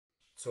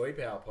Toy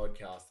Power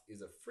Podcast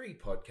is a free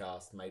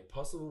podcast made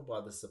possible by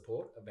the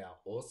support of our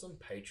awesome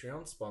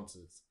Patreon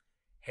sponsors.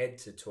 Head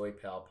to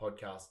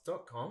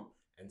toypowerpodcast.com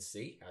and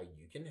see how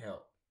you can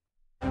help.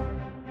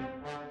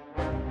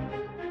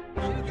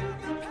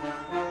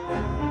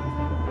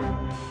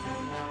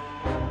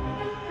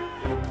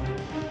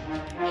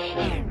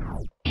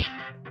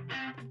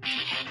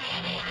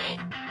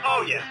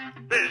 Oh yeah,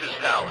 business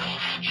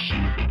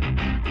power.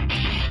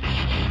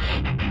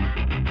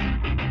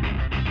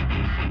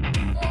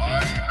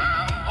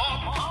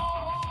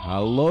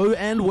 Hello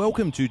and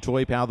welcome to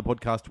Toy Power, the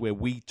podcast where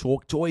we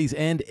talk toys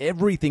and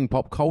everything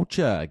pop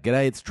culture.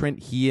 G'day, it's Trent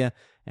here,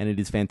 and it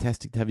is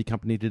fantastic to have your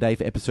company today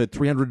for episode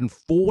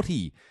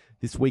 340.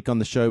 This week on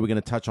the show, we're going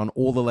to touch on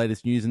all the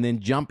latest news and then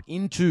jump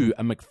into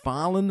a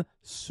McFarlane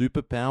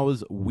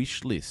Superpowers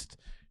wish list.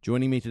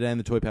 Joining me today in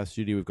the Toy Power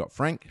studio, we've got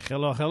Frank.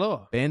 Hello,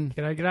 hello. Ben.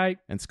 G'day, g'day.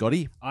 And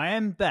Scotty. I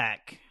am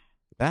back.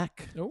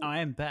 Back. Ooh. I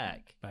am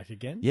back. Back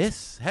again?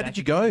 Yes. How did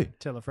you go?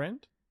 Tell a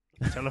friend.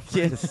 Tell a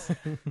friend. Yes.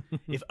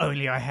 If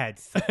only I had.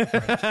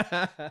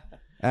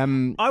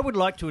 Um, I would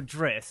like to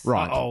address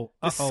Right.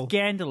 the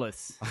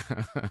scandalous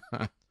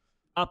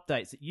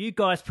updates that you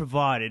guys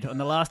provided on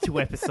the last two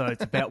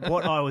episodes about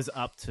what I was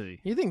up to.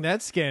 You think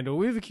that's scandal?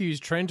 We've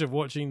accused Trent of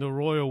watching the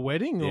royal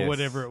wedding or Yes.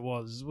 whatever it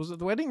was. Was it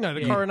the wedding? No,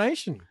 the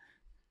coronation.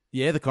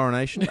 yeah, the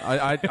coronation.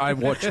 I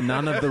watched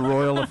none of the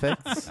royal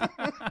effects.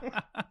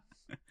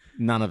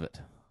 None of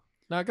it.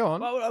 No, go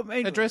on. Well, I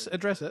mean, Address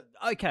it.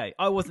 Okay,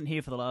 I wasn't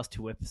here for the last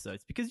two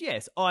episodes because,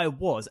 yes, I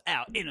was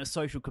out in a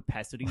social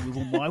capacity with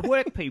all my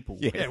work people.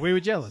 Yeah, we were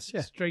jealous.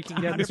 Yeah. Streaking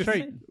down the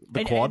street.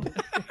 The quad.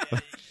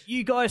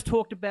 You guys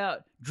talked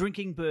about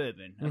drinking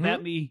bourbon,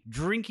 about me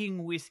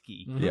drinking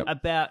whiskey, Yep.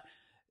 about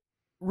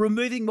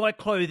removing my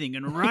clothing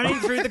and running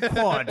through the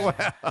quad.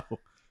 Wow.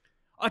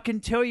 I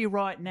can tell you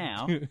right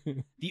now,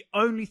 the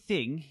only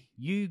thing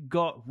you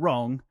got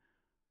wrong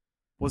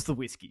was the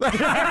whiskey.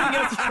 Everything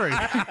else is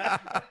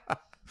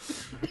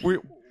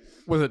true.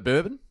 Was it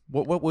bourbon?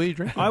 What were you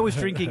drinking? I was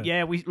drinking,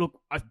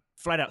 I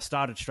flat out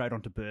started straight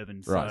onto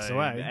bourbon. Right. That's the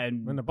way.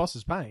 And When the boss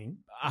is paying,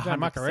 don't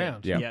muck 100%.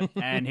 around. Yeah. Yeah,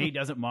 and he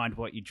doesn't mind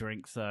what you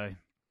drink. So,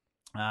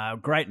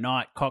 great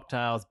night,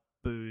 cocktails,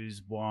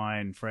 booze,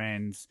 wine,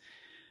 friends.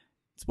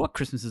 It's what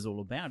Christmas is all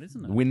about,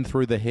 isn't it? Wind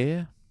through the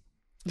hair?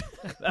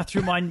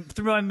 Through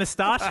my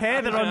moustache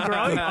hair that I'm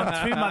growing.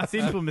 I'm 2 months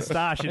into a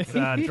moustache. It's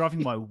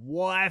driving my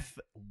wife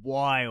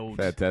wild.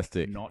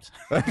 Fantastic. Not.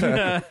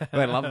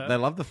 They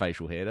love the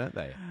facial hair, don't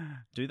they?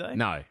 Do they?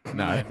 No.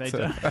 They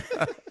don't.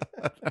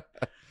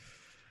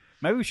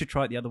 Maybe we should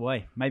try it the other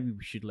way. Maybe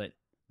we should let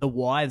the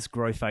wives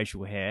grow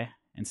facial hair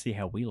and see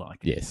how we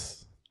like it.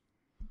 Yes.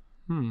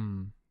 You're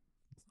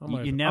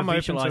now I'm open to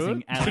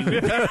visualising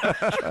it.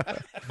 Ali.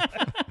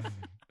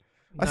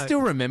 I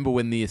still remember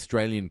when the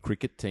Australian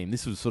cricket team,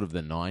 this was sort of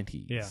the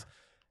 90s, Yeah.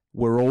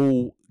 were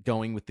all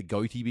going with the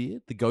goatee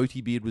beard. The goatee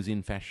beard was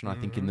in fashion, I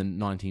think, in the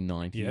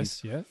 1990s.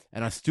 Yes, yes.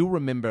 And I still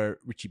remember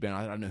Richie Byrne,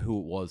 I don't know who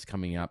it was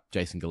coming up,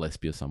 Jason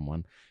Gillespie or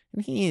someone.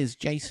 And here's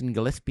Jason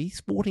Gillespie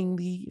sporting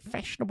the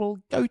fashionable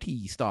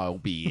goatee style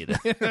beard.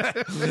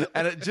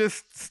 And it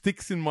just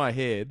sticks in my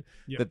head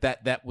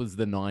that was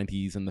the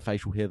 90s and the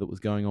facial hair that was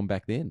going on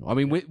back then. I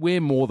mean,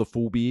 we're more the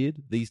full beard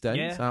these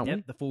days, aren't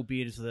we? The full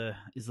beard is the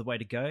way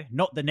to go.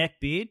 Not the neck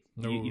beard.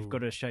 You've got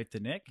to shape the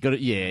neck.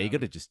 You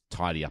got to just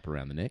tidy up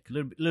around the neck. A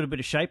little bit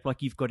of shape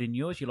like you've got in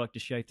yours. You like to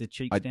shape the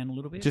cheeks down a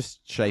little bit.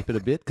 Just shape it a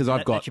bit because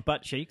I've got that's your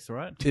butt cheeks,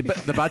 right?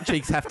 the butt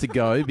cheeks have to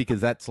go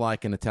because that's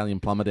like an Italian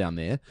plumber down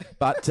there.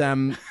 But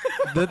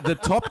the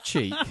top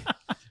cheek,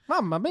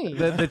 Mamma mia.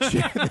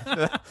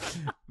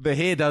 the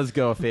hair does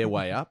go a fair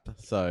way up,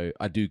 so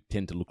I do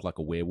tend to look like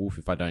a werewolf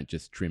if I don't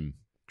just trim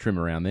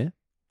around there.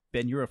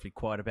 Ben, you're awfully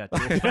quiet about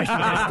your facial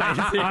hair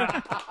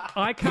status.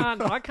 I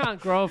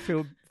can't grow a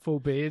full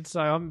beard,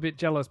 so I'm a bit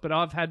jealous. But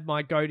I've had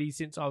my goatee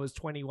since I was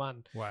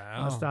 21.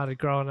 Wow. I started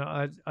growing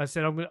it. I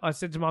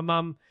said to my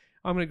mum,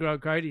 I'm going to grow a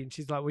goatee, and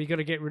she's like, "Well, you got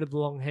to get rid of the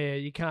long hair.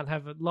 You can't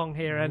have long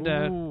hair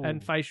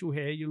and facial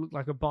hair. You look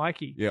like a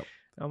bikie." Yep.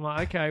 I'm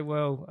like, okay,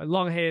 well,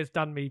 long hair's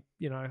done me,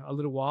 a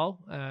little while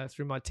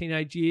through my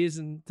teenage years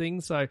and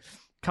things. So,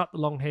 cut the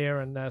long hair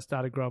and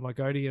started growing my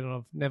goatee, and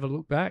I've never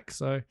looked back.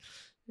 So,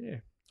 yeah.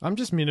 I'm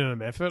just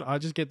minimum effort. I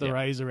just get the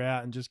razor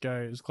out and just go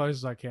as close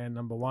as I can.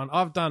 Number one,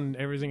 I've done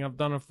everything. I've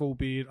done a full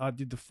beard. I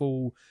did the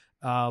full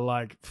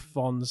like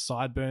Fonz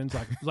sideburns,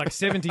 like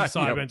 70s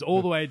sideburns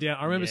all the way down.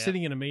 I remember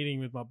sitting in a meeting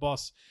with my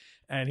boss,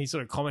 and he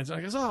sort of commented.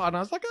 And I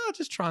was like,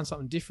 just trying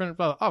something different.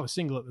 But I was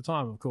single at the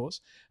time, of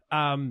course.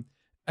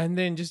 And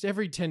then just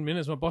every 10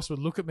 minutes, my boss would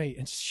look at me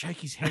and just shake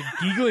his head,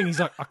 giggling. He's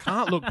like, "I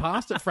can't look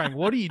past it, Frank.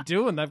 What are you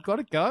doing? They've got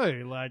to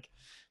go." Like,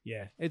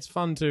 yeah, it's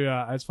fun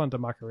to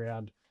muck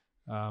around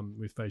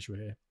with facial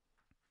hair.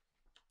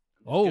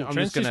 Oh,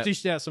 Trent's just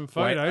dished out some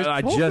photos.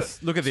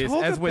 Look at this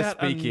as we're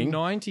speaking.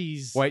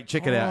 90s. Wait,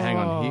 check it out. Hang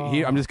on.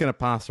 Here, I'm just going to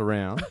pass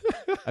around.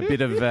 a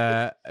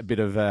bit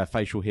of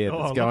facial hair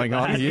that's look going at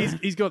on that. here.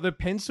 He's got the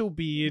pencil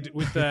beard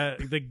with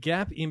the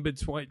gap in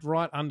between,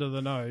 right under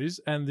the nose,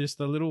 and this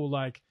the little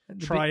like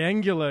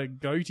triangular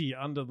goatee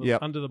under the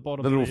Yep. under the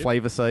bottom. The little lip.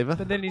 flavour saver.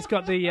 But then he's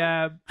got the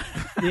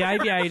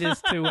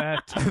aviators to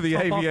The top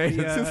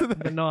aviators. off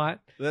the night.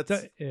 That's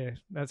So, yeah,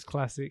 that's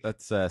classic.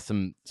 that's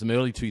some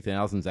early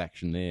 2000s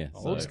action there.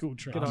 Old So, school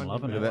trend. Good on I'm you.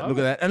 loving Look it. at that! Look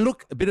at that! And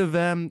look, a bit of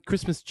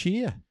Christmas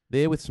cheer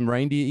there with some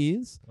reindeer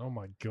ears. Oh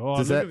my god!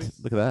 Does look that? at this.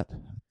 Look at that!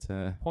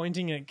 It's,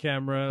 Pointing at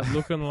camera,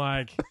 looking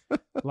like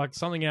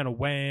something out of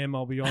Wham.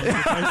 I'll be honest with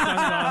those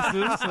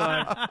sunglasses.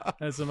 Like,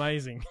 that's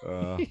amazing.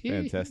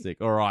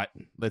 fantastic. All right,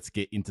 let's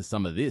get into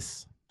some of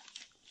this.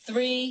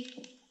 3,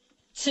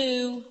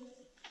 2,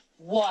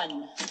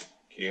 1.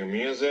 Cue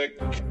music.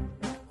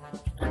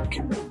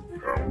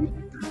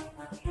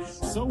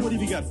 So what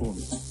have you got for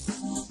me?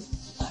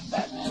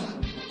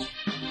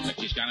 But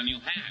she's got a new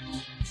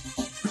hat.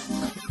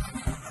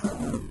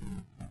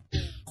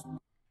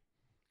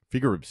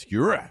 Figure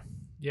obscura.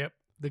 Yep,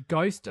 the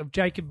ghost of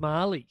Jacob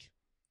Marley.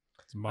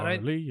 It's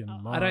Marley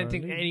and I don't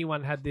think Marley.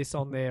 anyone had this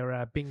on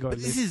their bingo But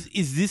list.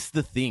 is this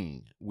the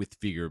thing with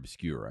figure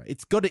obscura?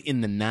 It's got it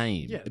in the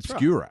name. Yeah, that's right.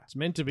 obscura. It's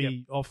meant to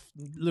be off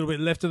a little bit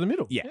left of the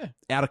middle. Yeah,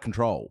 out of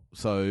control.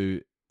 So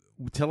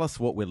tell us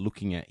what we're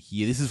looking at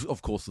here. This is,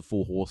 of course, the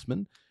Four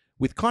Horsemen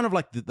with kind of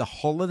like the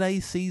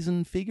holiday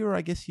season figure,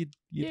 I guess you'd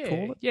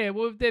call it. Yeah,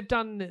 well, they've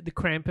done the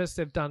Krampus,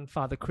 they've done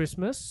Father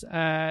Christmas.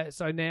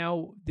 So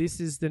now this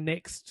is the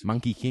next.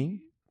 Monkey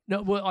King.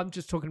 No, well, I'm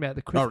just talking about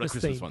the Oh, Christmas, the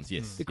Christmas theme. ones,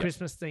 yes. The Yep.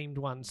 Christmas themed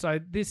one. So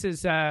this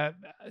is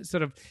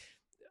sort of,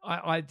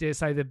 I dare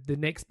say, the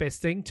next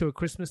best thing to a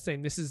Christmas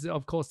theme. This is,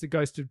 of course, the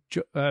ghost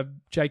of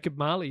Jacob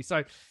Marley.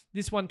 So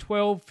this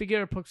 112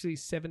 figure, approximately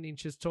 7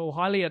 inches tall,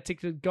 highly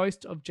articulated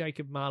ghost of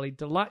Jacob Marley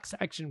deluxe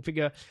action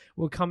figure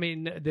will come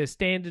in the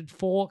standard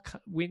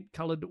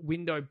 4-coloured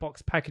window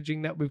box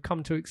packaging that we've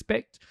come to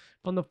expect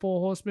from the Four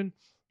Horsemen.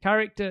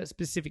 Character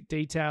specific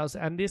details,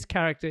 and this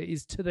character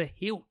is to the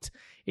hilt.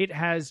 It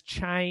has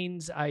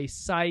chains, a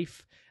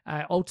safe,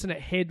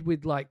 alternate head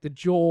with like the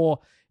jaw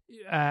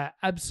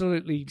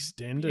absolutely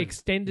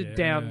extended Yeah.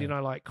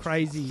 down, like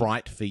crazy.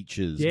 Fright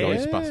features, Yeah.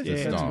 Ghostbusters Yeah.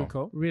 That's style. real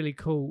cool. Really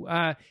cool.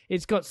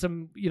 It's got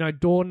some,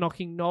 door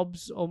knocking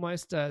knobs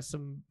almost,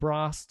 some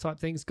brass type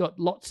things. Got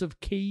lots of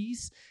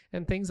keys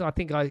and things. I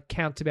think I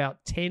count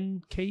about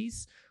 10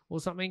 keys or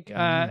something.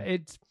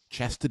 It's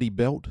Chastity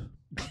belt.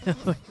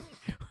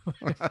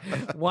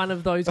 one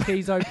of those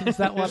keys opens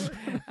that one.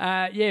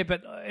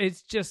 But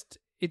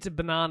it's a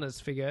bananas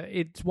figure.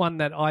 It's one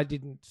that I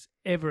didn't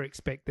ever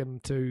expect them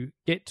to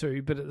get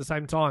to, but at the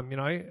same time,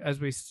 as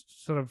we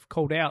sort of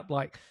called out,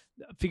 like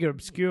figure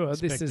obscure,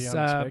 Expect this the is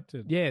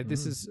unexpected.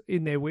 this is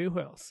in their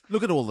wheelhouse.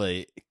 Look at all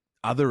the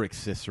other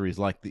accessories.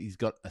 Like he's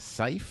got a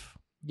safe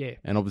Yeah.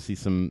 and obviously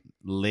some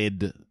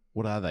lead.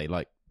 What are they?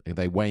 Like, are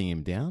they weighing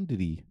him down? Did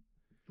he?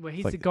 Well,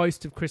 he's Like- the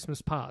ghost of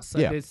Christmas Past. So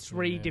Yeah. there's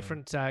 3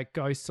 different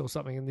ghosts or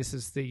something, and this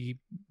is the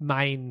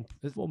main,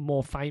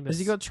 more famous. Has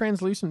he got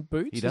translucent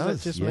boots? He Is that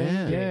does, just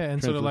yeah. me? Yeah,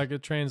 and sort of Translu- like a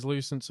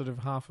translucent sort of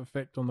half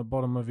effect on the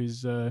bottom of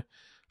his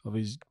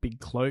big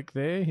cloak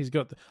there. He's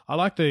got. I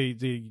like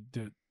the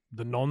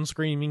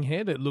non-screaming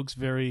head. It looks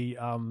very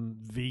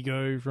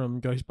Vigo from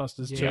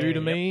Ghostbusters Yeah, 2 to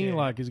yep, me. yeah.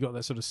 Like he's got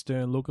that sort of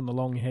stern look and the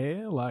long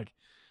hair. Like,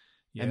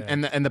 yeah.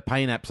 And the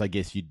paint apps, I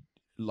guess you'd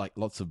like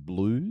lots of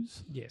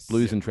blues. Yes.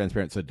 Blues and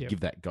transparent, so to Yep. give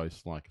that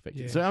ghost-like effect.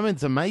 Yeah. So, I mean,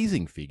 it's an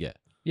amazing figure.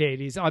 Yeah, it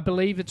is. I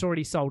believe it's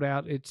already sold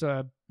out. It's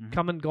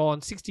come and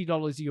gone,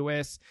 $60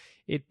 US.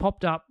 It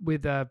popped up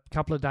with a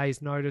couple of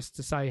days' notice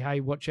to say, hey,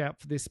 watch out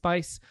for this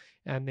space.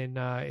 And then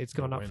it's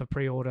gone up for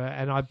pre-order.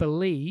 And I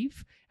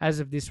believe, as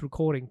of this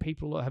recording,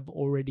 people have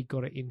already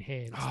got it in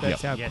hand. So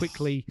that's how Yes.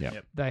 quickly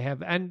Yep. they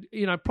have. And,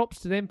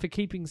 props to them for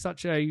keeping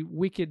such a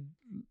wicked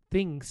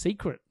thing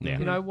secret. Yeah.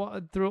 You know,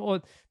 what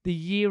through the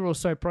year or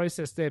so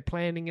process, they're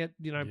planning it,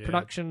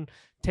 production,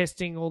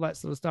 testing, all that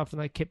sort of stuff.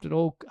 And they kept it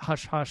all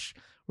hush-hush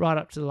right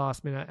up to the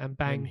last minute and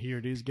bang. And here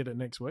it is. Get it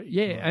next week.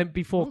 Yeah, Like, and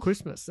before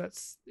Christmas.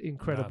 That's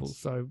incredible. Nuts.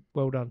 So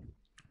well done.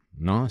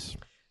 Nice.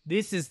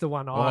 This is the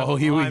one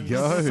Here we I'm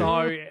go.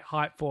 so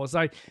hyped for.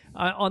 So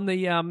on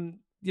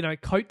the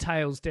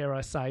coattails, dare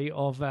I say,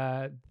 of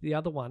the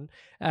other one,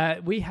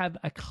 we have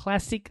a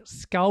classic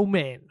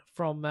Skullman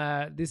from.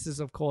 This is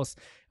of course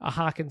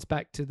harkens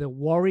back to the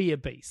Warrior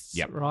Beasts,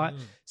 Yep. right?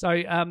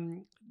 So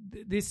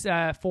this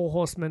Four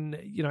Horsemen,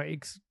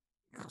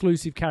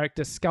 exclusive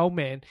character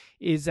Skullman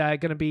is going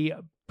to be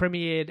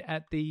premiered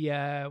at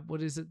the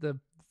what is it, the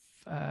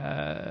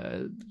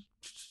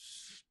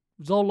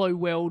Zolo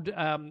World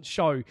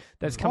show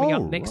that's coming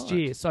up next right.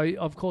 year. So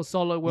of course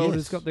Zolo World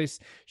has Yes. got this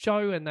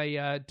show, and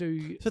they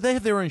do So they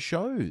have their own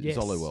shows, yes,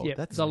 Zolo World. yep,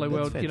 That's Zolo that's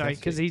World, fantastic.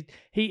 because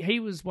he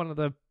was one of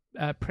the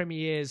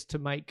premieres to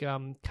make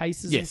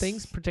cases and Yes.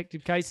 things,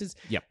 protective cases.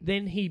 Yep.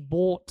 Then he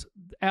bought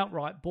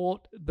outright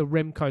bought the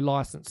Remco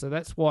license. So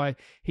that's why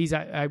he's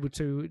able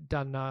to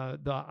done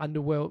the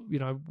Underworld,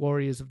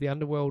 Warriors of the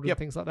Underworld and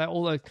things like that.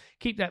 All those,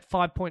 keep that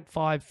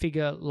 5.5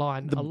 figure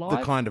line alive.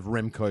 The kind of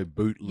Remco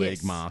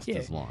bootleg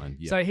Masters line.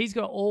 Yep. So he's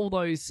got all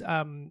those,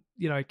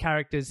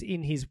 characters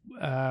in his,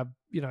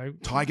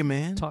 Tiger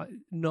Man?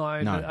 No,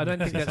 I don't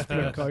think that's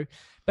Remco.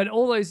 But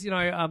all those,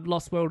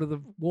 Lost World of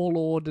the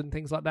Warlord and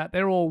things like that,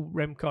 they're all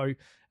Remco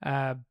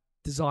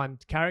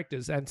designed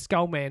characters. And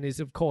Skullman is,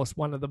 of course,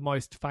 one of the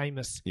most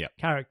famous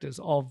characters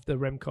of the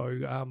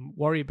Remco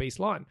Warrior Beast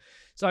line.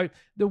 So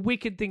the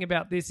wicked thing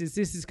about this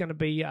is going to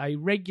be a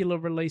regular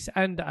release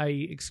and a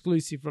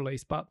exclusive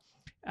release. But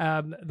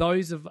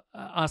those of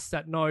us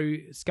that know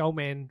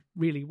Skullman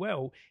really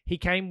well, he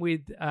came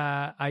with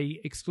a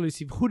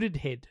exclusive hooded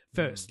head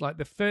first. Like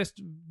the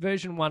first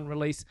version 1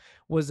 release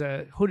was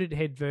a hooded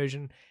head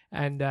version,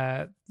 and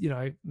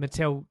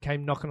Mattel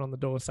came knocking on the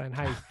door saying,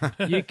 "Hey,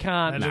 you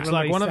can't." That looks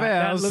like one of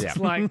ours. That looks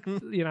like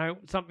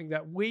something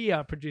that we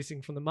are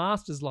producing from the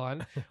Masters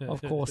line,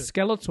 of course,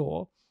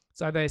 Skeletor.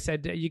 So they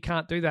said, you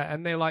can't do that.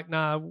 And they're like,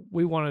 nah,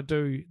 we want to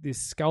do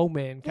this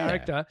Skullman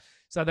character. Yeah.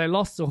 So they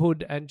lost the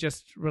hood and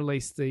just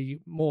released the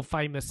more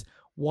famous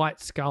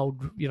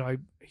white-skulled,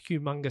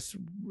 humongous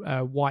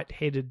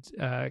white-headed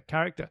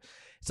character.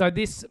 So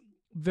this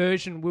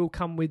version will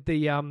come with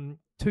the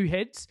 2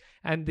 heads,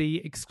 and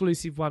the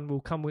exclusive one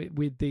will come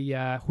with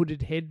the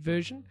hooded head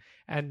version.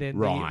 And then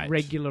the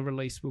regular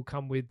release will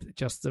come with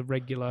just the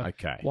regular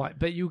white.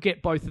 But you'll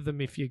get both of them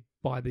if you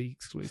buy the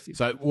exclusive.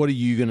 So what are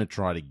you going to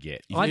try to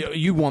get?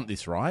 You want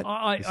this, right?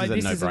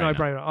 This is a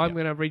no-brainer. I'm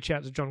going to reach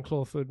out to John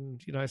Clawford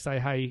and say,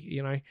 hey,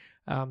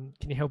 can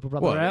you help a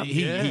brother out?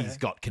 He's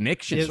got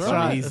connections,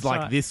 right? He's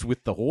like this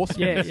with the horse.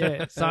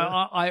 Yeah. So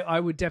I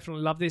would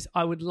definitely love this.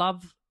 I would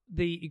love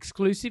the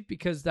exclusive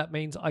because that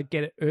means I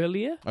get it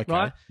earlier,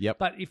 right? Yep.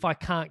 But if I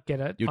can't get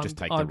it,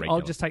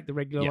 I'll just take the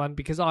regular one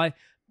because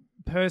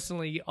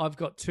personally, I've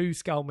got 2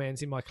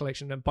 Skullmans in my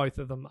collection, and both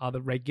of them are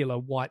the regular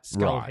white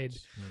skull head.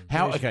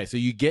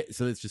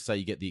 So let's just say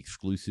you get the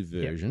exclusive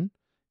version.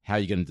 How are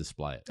you going to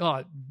display it?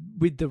 Oh,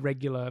 with the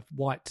regular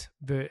white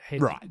head,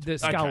 the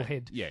skull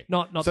head. Yeah,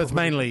 not. So it's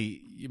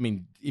mainly,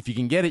 if you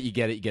can get it, you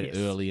get it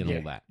early and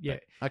all that. Yeah.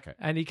 But, okay.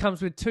 And he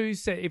comes with 2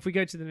 set. If we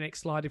go to the next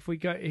slide,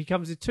 he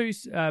comes with 2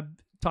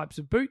 types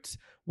of boots.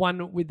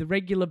 One with the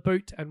regular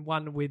boot, and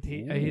one with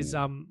his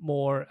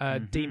more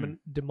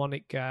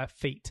demonic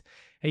feet.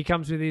 He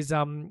comes with his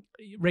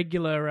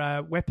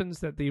regular weapons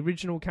that the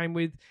original came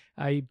with,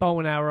 a bow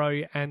and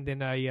arrow, and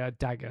then a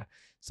dagger.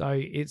 So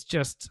it's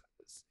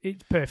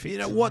perfect. You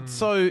know what?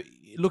 So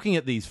looking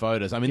at these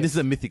photos, this is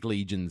a Mythic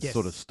Legions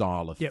sort of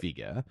style of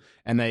figure,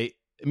 and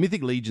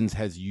Mythic Legions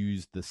has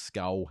used the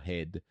skull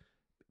head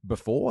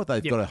before.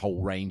 They've got a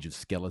whole range of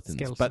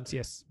skeletons, but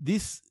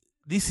this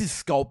is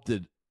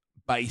sculpted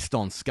based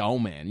on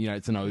Skullman.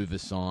 It's an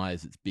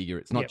oversized, it's bigger.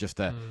 It's not just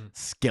a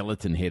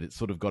skeleton head. It's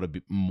sort of got a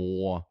bit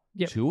more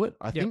to it,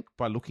 I think,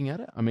 by looking at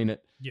it.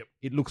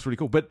 It looks really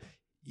cool. But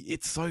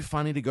it's so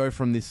funny to go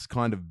from this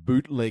kind of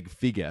bootleg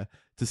figure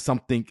to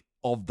something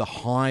of the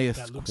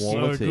highest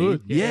quality. So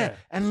good. Yeah.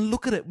 And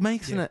look at it.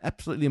 Makes an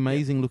absolutely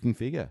amazing looking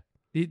figure.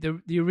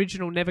 The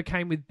original never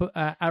came with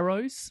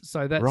arrows,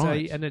 so that's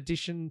an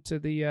addition to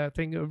the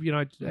thing of,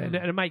 and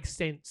it makes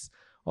sense.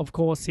 Of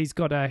course, he's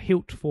got a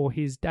hilt for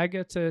his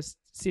dagger to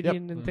sit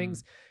in and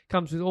things.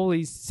 Comes with all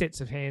these sets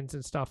of hands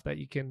and stuff that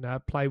you can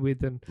play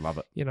with. And love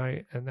it.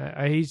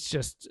 And he's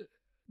just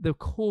the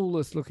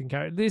coolest looking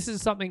character. This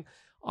is something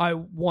I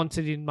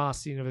wanted in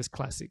Master Universe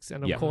Classics.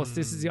 And, of course,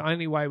 this is the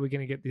only way we're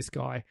going to get this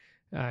guy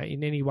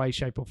in any way,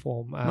 shape or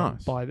form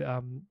by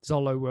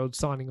Zolo World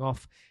signing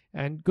off.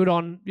 And good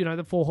on,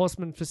 the Four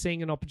Horsemen for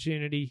seeing an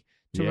opportunity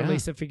to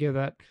release a figure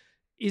that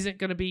isn't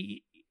going to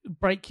be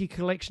break your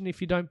collection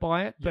if you don't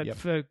buy it. But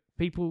for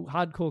people,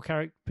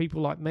 hardcore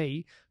people like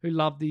me who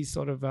love these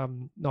sort of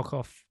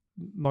knockoff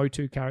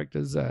Motu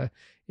characters, I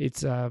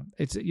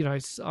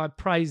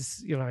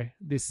praise,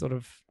 this sort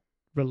of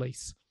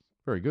release.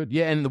 Very good.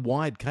 Yeah, and the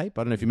wide cape.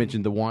 I don't know if you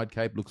mentioned the wide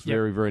cape. Looks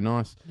very, very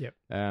nice. Yep.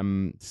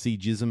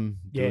 Siegism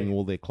doing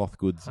all their cloth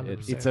goods.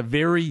 It's a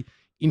very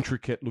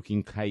intricate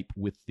looking cape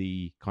with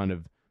the kind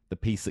of the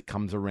piece that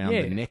comes around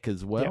the neck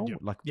as well.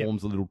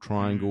 Forms a little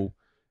triangle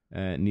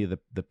near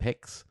the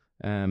pecs.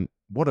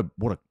 What a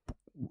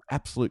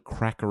absolute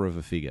cracker of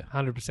a figure.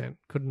 100%.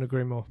 Couldn't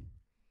agree more.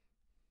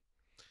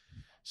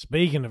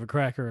 Speaking of a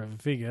cracker of a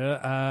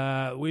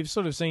figure, we've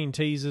sort of seen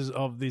teasers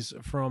of this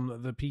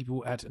from the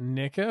people at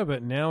NECA,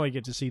 but now we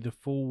get to see the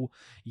full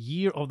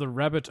Year of the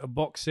Rabbit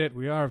box set.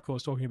 We are, of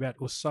course, talking about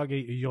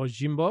Usagi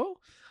Yojimbo.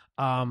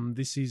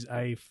 This is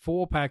a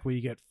 4-pack where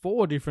you get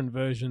 4 different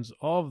versions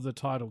of the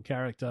title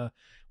character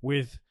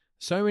with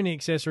so many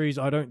accessories.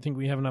 I don't think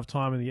we have enough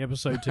time in the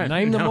episode to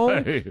name them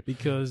all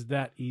because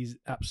that is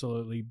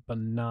absolutely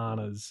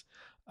bananas.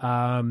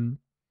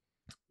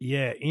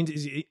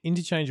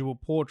 Interchangeable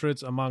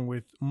portraits among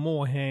with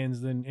more hands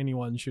than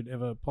anyone should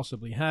ever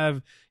possibly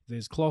have.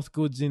 There's cloth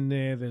goods in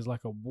there. There's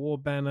like a war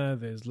banner.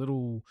 There's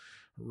little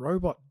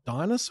robot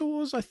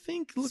dinosaurs, I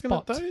think, looking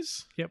Spot. at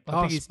those. Yep,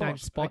 I think his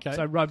name's Spot. Okay.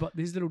 So robot,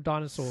 these little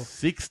dinosaur.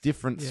 6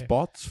 different Yeah.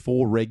 spots,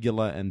 4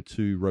 regular and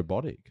 2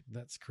 robotic.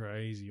 That's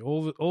crazy.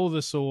 All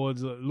the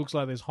swords, it looks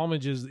like there's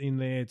homages in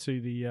there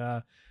to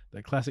the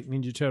classic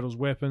Ninja Turtles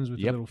weapons with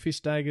the Yep. little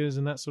fist daggers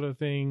and that sort of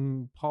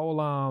thing. Pole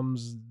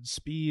arms,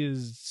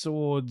 spears,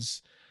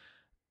 swords.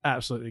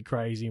 Absolutely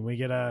crazy. And we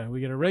get a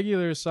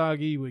regular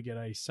Usagi, we get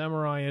a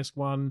samurai-esque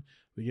one,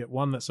 we get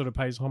one that sort of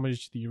pays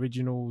homage to the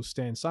original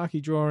Stan Saki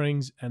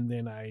drawings, and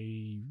then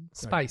a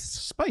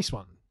space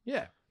one.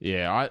 Yeah.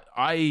 Yeah,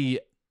 I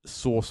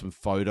saw some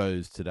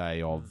photos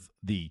today of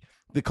the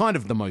kind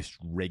of the most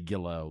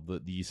regular,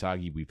 the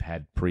Usagi we've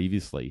had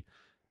previously.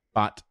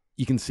 But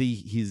you can see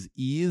his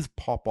ears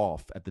pop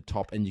off at the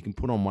top, and you can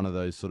put on one of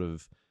those sort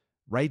of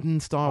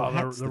Raiden style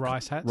hats. The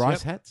rice hats.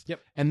 Rice hats. Yep.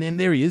 And then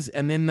there he is.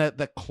 And then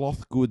the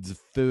cloth goods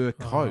fur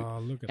coat. Oh,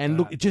 look at And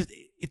that. look,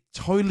 it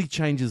totally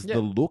changes the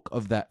look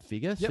of that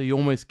figure. So Yep. you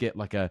almost get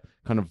like a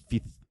kind of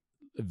 5th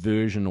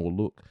version or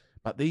look.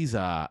 But these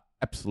are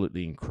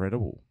absolutely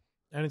incredible.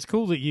 And it's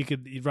cool that you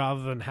could,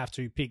 rather than have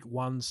to pick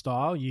one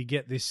style, you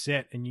get this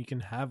set and you can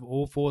have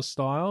all 4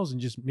 styles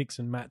and just mix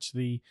and match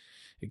the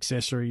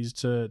accessories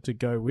to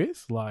go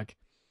with. Like,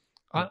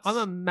 I'm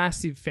a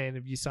massive fan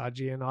of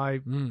Usagi, and I,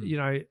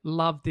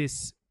 love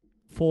this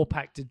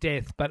 4-pack to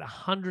death. But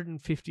 $150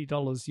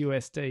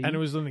 USD, and it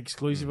was an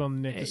exclusive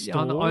on the NECA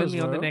store,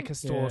 only on the well. NECA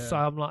store. Yeah. So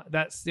I'm like,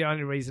 that's the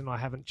only reason I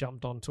haven't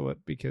jumped onto it,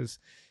 because,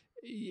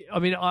 I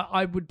mean,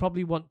 I would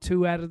probably want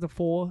 2 out of the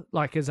 4,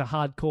 like as a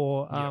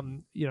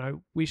hardcore,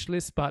 wish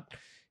list. But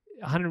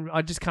 100,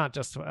 I just can't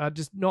justify.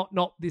 Just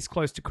not this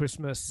close to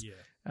Christmas. Yeah.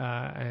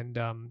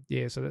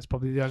 So that's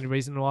probably the only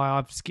reason why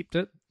I've skipped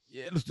it.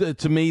 Yeah,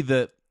 to me,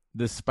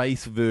 the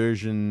space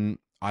version,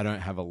 I don't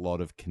have a lot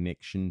of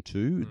connection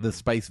to. The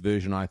space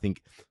version, I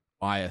think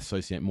I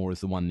associate more as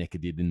the one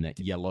NECA did in that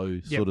yellow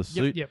sort of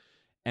suit. Yep.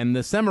 And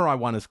the samurai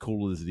one, as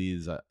cool as it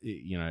is,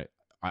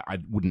 I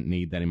wouldn't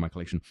need that in my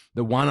collection.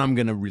 The one I'm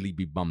going to really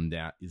be bummed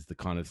out is the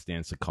kind of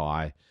Stan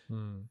Sakai,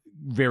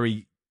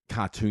 very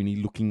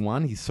cartoony looking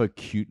one. He's so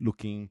cute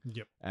looking.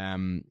 Yep.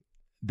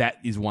 That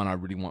is one I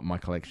really want in my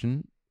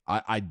collection.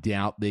 I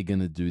doubt they're going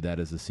to do that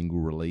as a single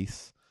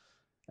release.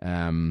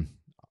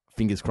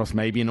 Fingers crossed,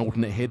 maybe an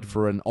alternate head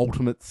for an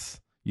Ultimates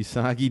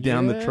Usagi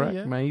down the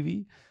track,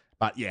 maybe.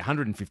 But yeah,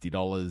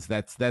 $150.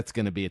 That's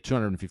going to be a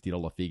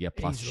 $250 figure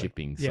plus Easily.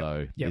 shipping.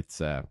 Yep.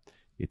 So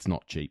it's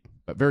not cheap,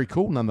 but very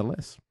cool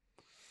nonetheless.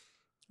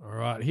 All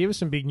right, here was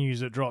some big news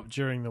that dropped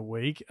during the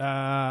week.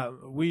 I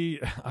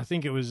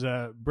think it was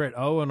Brett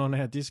Owen on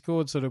our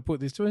Discord sort of put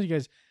this to us. He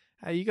goes,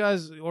 "Hey, you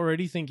guys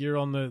already think you're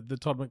on the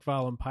Todd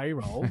McFarlane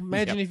payroll?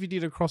 Imagine if you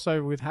did a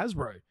crossover with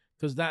Hasbro,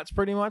 because that's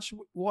pretty much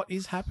what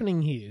is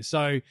happening here."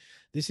 So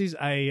this is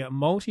a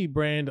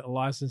multi-brand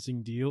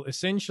licensing deal.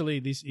 Essentially,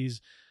 this is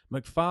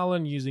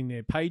McFarlane using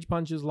their Page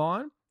Punchers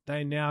line.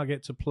 They now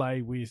get to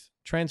play with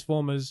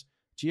Transformers,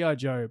 G.I.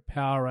 Joe,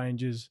 Power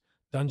Rangers,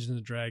 Dungeons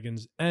and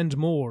Dragons, and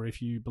more,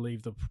 if you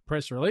believe the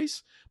press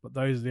release. But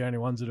those are the only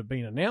ones that have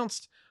been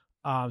announced.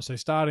 So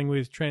starting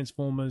with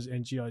Transformers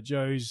and G.I.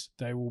 Joes,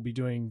 they will be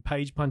doing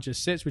Page Puncher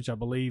sets, which I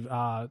believe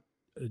are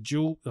a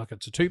dual, like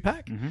it's a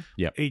 2-pack.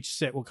 Yep. Each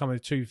set will come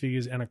with 2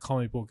 figures and a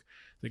comic book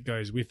that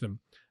goes with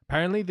them.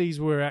 Apparently, these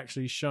were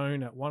actually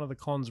shown at one of the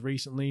cons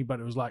recently, but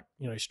it was like,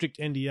 strict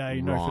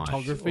NDA, no Right.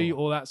 photography,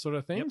 all that sort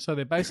of thing. So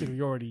they're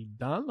basically already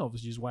done,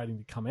 obviously just waiting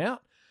to come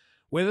out.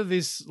 Whether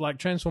this, like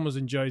Transformers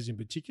and Joes in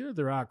particular,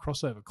 there are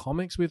crossover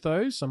comics with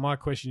those. So my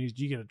question is,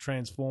 do you get a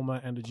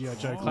Transformer and a G.I.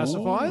 Joe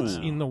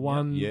classifieds in the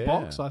one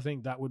box? I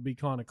think that would be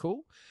kind of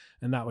cool.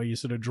 And that way you're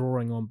sort of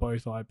drawing on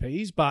both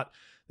IPs. But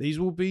these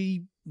will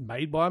be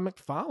made by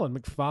McFarlane.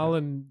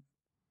 McFarlane,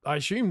 I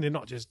assume they're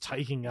not just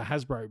taking a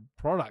Hasbro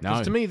product.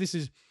 Because to me, this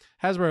is...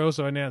 Hasbro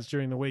also announced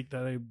during the week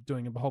that they're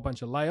doing a whole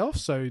bunch of layoffs.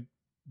 So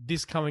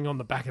this coming on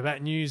the back of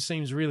that news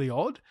seems really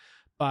odd.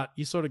 But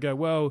you sort of go,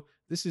 well,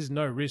 this is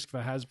no risk for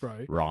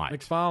Hasbro. Right.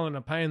 McFarlane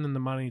are paying them the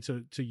money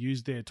to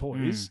use their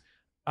toys.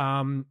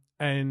 And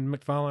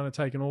McFarlane are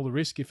taking all the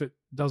risk if it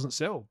doesn't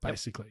sell,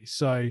 basically.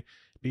 So it'd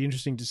be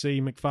interesting to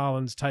see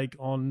McFarlane's take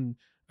on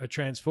a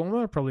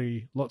Transformer,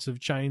 probably lots of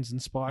chains and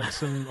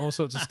spikes and all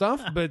sorts of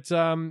stuff. But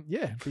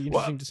it'd be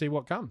interesting to see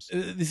what comes.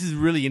 This is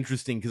really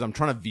interesting because I'm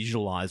trying to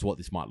visualize what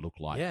this might look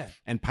like. Yeah.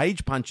 And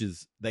Page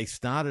Punchers, they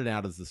started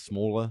out as the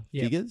smaller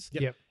figures.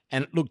 Yep.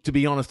 And look, to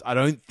be honest, I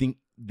don't think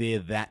they're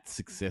that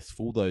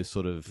successful, those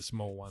sort of The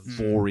small ones.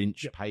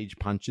 4-inch Page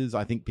Punchers.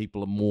 I think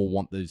people more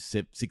want those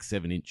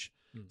 6-7-inch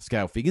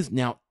scale figures.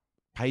 Now,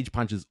 Page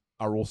Punchers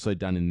are also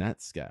done in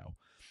that scale.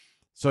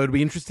 So it'll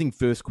be interesting,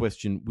 first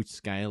question, which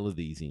scale are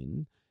these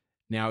in?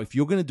 Now, if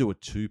you're going to do a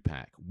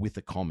 2-pack with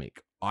a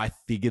comic, I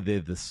figure they're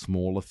the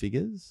smaller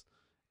figures.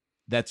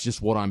 That's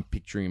just what I'm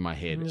picturing in my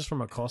head. Just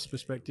from a cost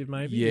perspective,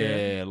 maybe.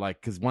 Yeah,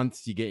 like, because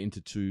once you get into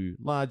 2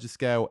 larger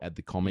scale, add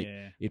the comic,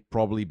 it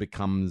probably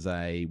becomes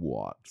a,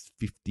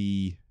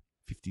 $50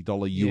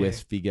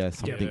 US figure,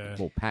 something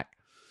for pack.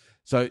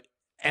 So,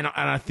 and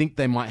I think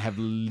they might have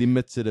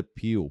limited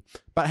appeal.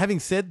 But having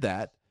said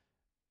that,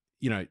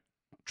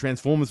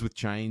 Transformers with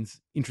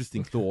chains,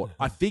 interesting thought.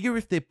 I figure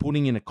if they're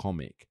putting in a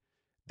comic,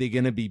 they're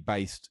going to be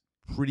based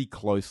pretty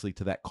closely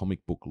to that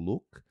comic book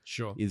look.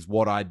 Sure. Is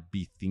what I'd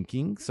be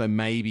thinking. So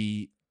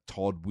maybe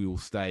Todd will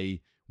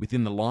stay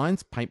within the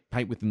lines, paint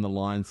within the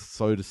lines,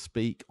 so to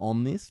speak,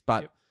 on this.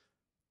 But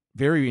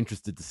very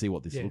interested to see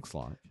what this looks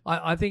like.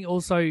 I think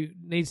also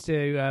needs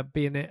to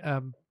be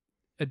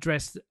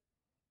addressed.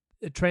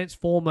 A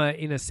Transformer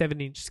in a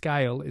 7-inch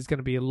scale is going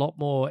to be a lot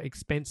more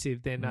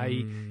expensive than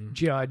a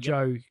G.I.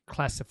 Joe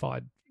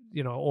classified,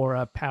 or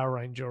a Power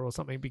Ranger or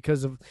something,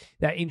 because of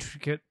that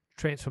intricate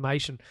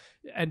transformation.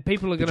 And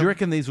people are going to... Do you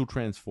reckon these will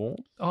transform?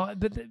 Oh,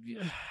 but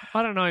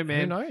I don't know,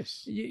 man. Who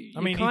knows?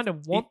 You kind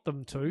of want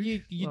them to.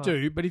 You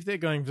do, but if they're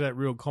going for that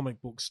real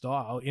comic book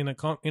style, in a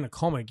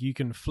comic, you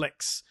can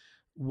flex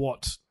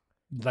what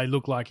they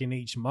look like in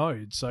each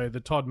mode. So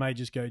the Todd may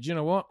just go, do you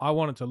know what? I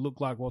want it to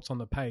look like what's on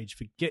the page.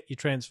 Forget your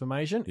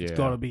transformation. It's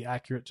got to be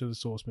accurate to the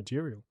source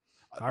material.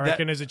 I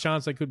reckon there's a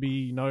chance there could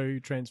be no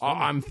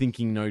transformation. I'm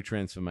thinking no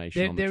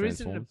transformation. There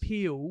is an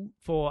appeal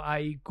for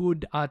a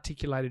good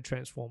articulated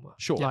transformer,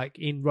 sure, like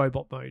in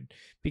robot mode,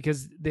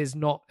 because there's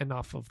not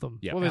enough of them.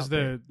 Well, there's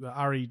the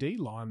RED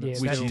line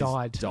that's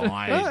died.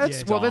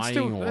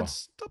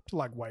 That's up to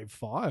like wave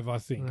 5, I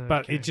think.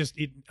 But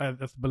I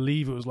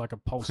believe it was like a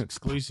Pulse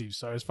exclusive.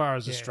 So as far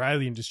as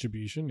Australian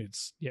distribution,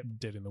 it's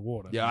dead in the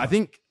water. Yeah, I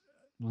think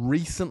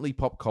recently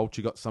Pop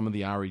Culture got some of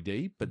the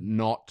RED, but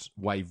not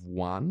wave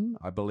 1.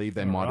 I believe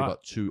they might have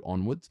got 2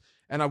 onwards.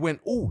 And I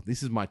went, oh,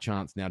 this is my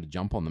chance now to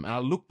jump on them. And I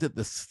looked at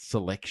the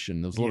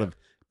selection. There was a lot of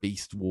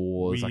Beast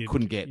Wars. Weird. I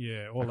couldn't get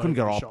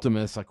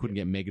Optimus. I couldn't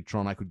get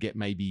Megatron. I could get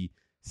maybe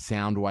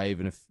Soundwave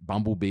and a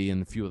Bumblebee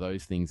and a few of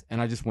those things.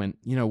 And I just went,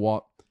 you know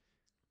what?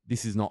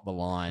 This is not the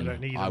line I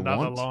don't need I another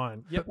want.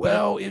 line. Yep.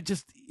 Well, it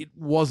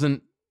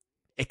wasn't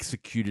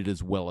executed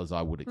as well as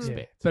I would expect.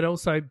 Yeah. But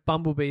also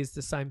Bumblebee is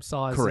the same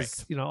size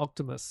Correct. as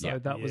Optimus, so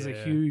that was a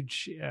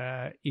huge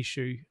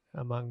issue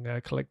among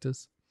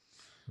collectors.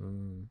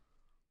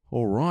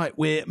 All right,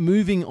 we're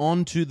moving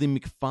on to the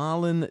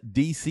McFarlane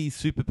DC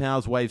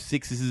Superpowers Wave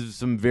 6. This is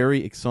some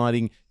very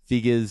exciting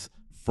figures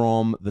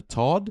from the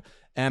Todd.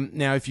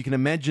 Now, if you can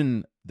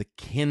imagine the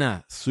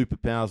Kenner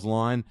Superpowers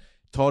line,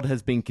 Todd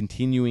has been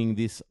continuing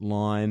this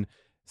line,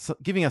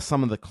 giving us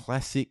some of the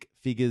classic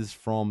figures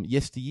from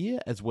yesteryear,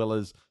 as well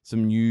as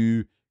some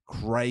new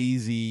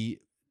crazy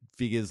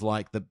figures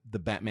like the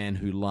Batman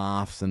Who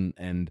Laughs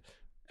and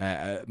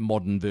a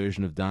modern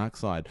version of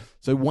Darkseid.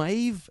 So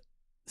Wave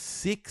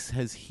 6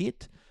 has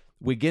hit.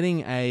 We're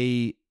getting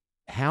a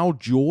Hal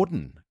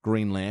Jordan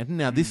Green Lantern.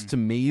 Now, this to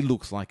me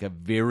looks like a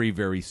very,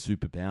 very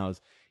Superpowers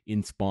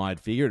inspired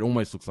figure. It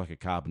almost looks like a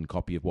carbon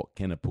copy of what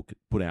Kenner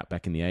put out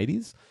back in the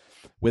 80s.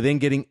 We're then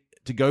getting,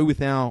 to go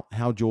with our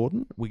Hal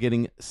Jordan, we're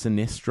getting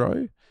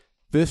Sinestro.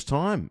 First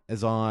time,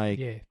 as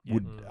I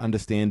would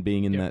understand,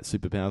 being in that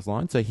Superpowers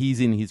line. So he's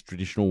in his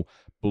traditional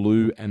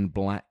blue and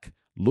black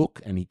look,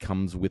 and he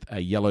comes with a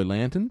yellow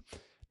lantern.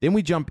 Then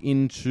we jump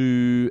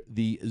into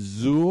the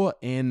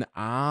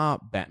Zur-N-R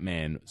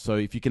Batman. So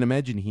if you can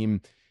imagine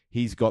him,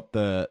 he's got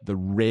the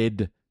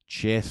red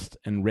chest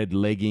and red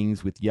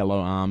leggings with yellow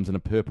arms and a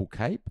purple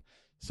cape.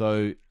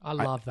 So I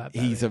love that.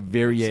 He's a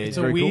very it's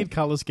a weird cool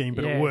color scheme,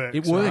 but it works.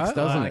 It works, right?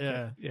 doesn't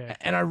it? Yeah.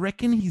 And I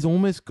reckon he's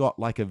almost got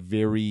like a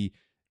very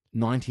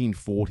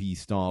 1940s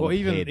style. Well, of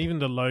head. even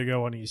the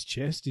logo on his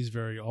chest is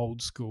very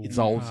old school. It's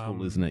old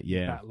school, isn't it?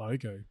 Yeah. That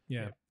logo.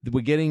 Yeah.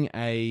 We're getting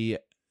a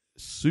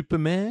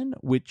Superman,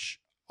 which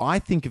I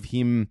think of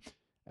him.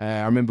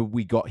 I remember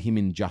we got him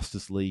in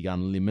Justice League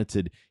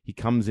Unlimited. He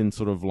comes in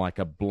sort of like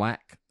a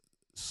black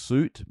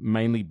suit,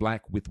 mainly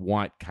black with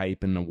white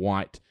cape and a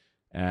white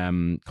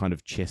kind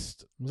of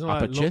chest,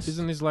 upper chest.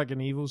 Isn't this like an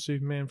evil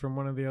Superman from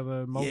one of the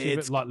other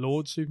multiverse, like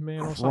Lord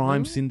Superman or something?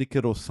 Crime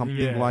Syndicate or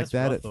something like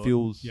that. It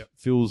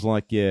feels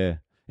like, and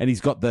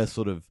he's got the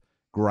sort of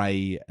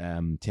grey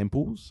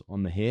temples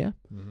on the hair.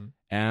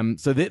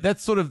 So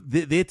that's sort of,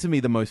 they're to me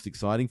the most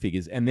exciting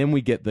figures. And then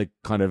we get the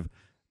kind of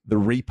the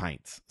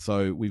repaints.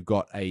 So we've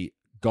got a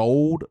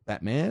gold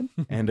Batman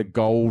and a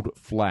gold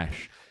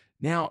Flash.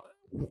 Now,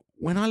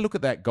 when I look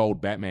at that gold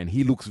Batman,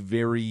 he looks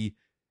very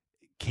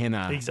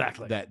Kenner.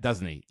 Exactly. That,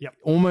 doesn't he? Yep.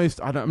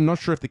 Almost, I'm not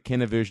sure if the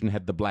Kenner version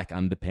had the black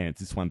underpants.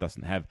 This one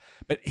doesn't have.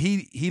 But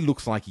he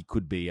looks like he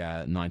could be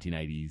a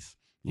 1980s.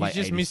 He's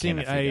just missing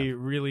a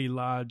really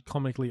large,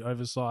 comically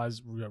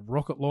oversized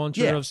rocket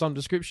launcher of some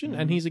description,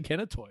 and he's a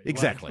Kenner toy.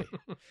 Exactly.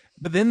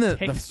 But then the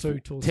tech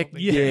suit or tech,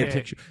 something.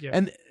 tech suit.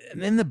 And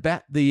then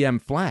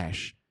the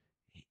Flash,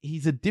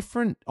 he's a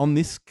different, on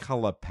this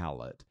color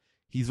palette,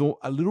 he's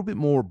a little bit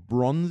more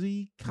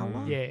bronzy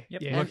color.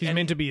 Like he's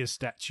meant to be a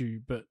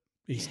statue, but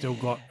he's still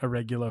got a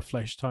regular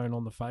flesh tone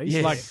on the face.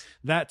 Yes. Like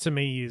that to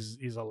me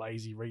is a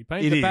lazy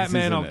repaint. It the is,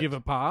 Batman I'll isn't it? give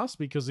a pass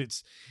because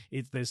it's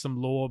there's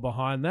some lore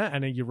behind that,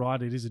 and you're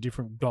right, it is a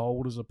different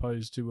gold as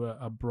opposed to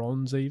a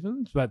bronze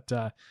even. But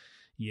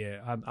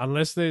Yeah,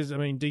 unless there's,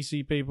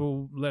 DC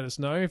people, let us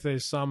know if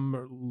there's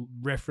some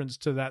reference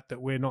to that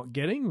we're not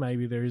getting.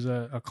 Maybe there is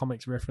a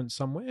comics reference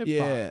somewhere.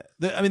 Yeah,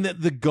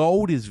 the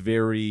gold is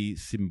very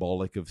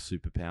symbolic of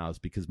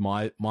superpowers because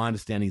my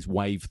understanding is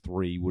Wave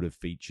 3 would have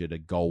featured a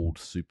gold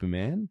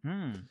Superman.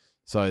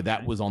 So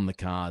that was on the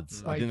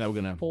cards. I think they were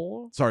going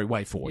to...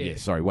 Wave 4. Yeah,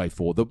 sorry, Wave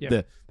 4.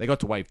 They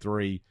got to Wave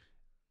 3.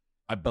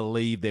 I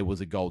believe there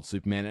was a gold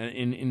Superman.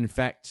 And in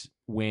fact,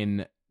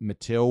 when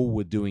Mattel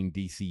were doing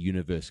DC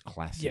Universe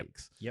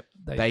Classics,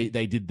 they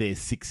did their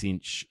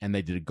 6-inch and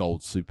they did a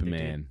gold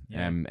Superman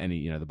and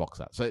the box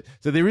art. So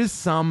there is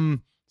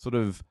some sort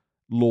of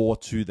lore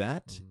to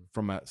that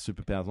from a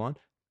superpowers line.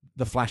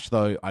 The Flash,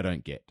 though, I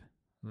don't get.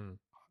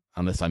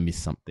 Unless I miss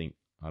something,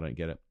 I don't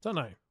get it. Don't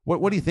know.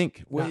 What do you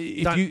think? What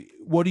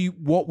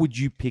would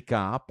you pick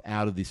up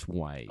out of this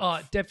wave?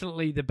 Oh,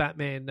 definitely the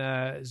Batman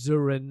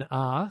Zurin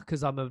R,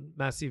 because I'm a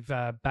massive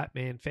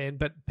Batman fan.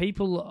 But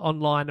people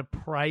online are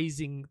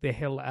praising the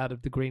hell out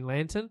of the Green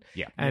Lantern,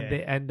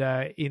 and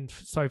in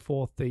so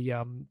forth the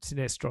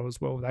Sinestro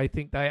as well. They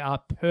think they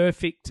are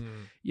perfect,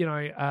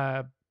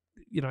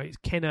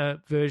 Kenner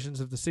versions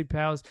of the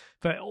superpowers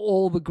for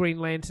all the Green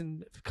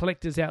Lantern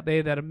collectors out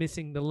there that are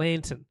missing the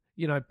lantern.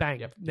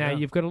 Bang. Now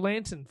you've got a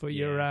lantern for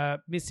your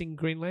missing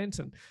Green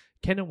Lantern,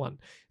 Kenner one.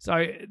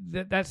 So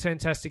that's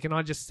fantastic. And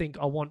I just think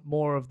I want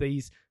more of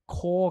these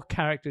core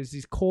characters,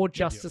 these core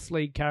Justice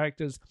League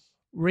characters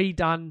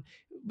redone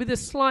with a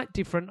slight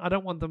different. I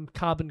don't want them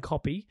carbon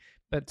copy,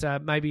 but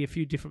maybe a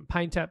few different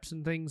paint apps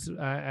and things,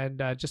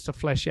 and just to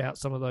flesh out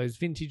some of those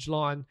vintage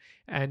line,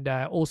 and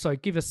also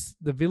give us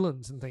the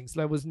villains and things.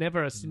 There was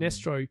never a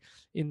Sinestro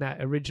in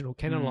that original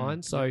Kenner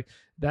line, so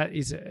that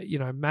is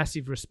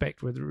massive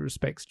respect where the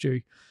respect's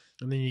due.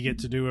 And then you get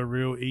to do a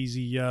real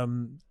easy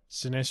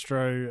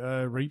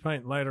Sinestro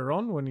repaint later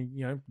on when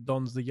he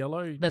dons the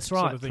yellow. That's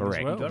right. Sort of thing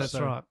as well. That's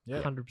right.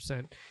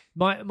 100%.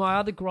 My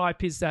other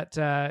gripe is that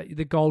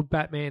the gold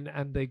Batman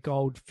and the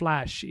gold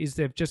Flash is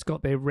they've just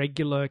got their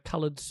regular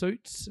coloured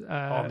suits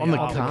on the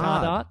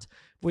card art.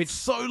 Which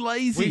so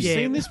lazy. We've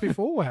seen this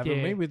before,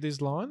 haven't we? With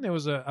this line, there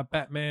was a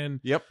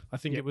Batman. Yep. I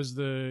think it was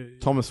the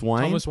Thomas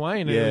Wayne.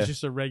 And it was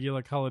just a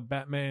regular coloured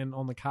Batman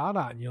on the card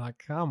art, and you're like,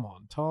 "Come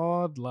on,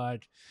 Todd!"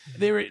 Like,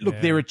 they're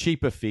a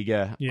cheaper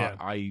figure. Yeah.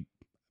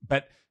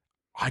 But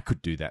I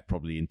could do that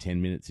probably in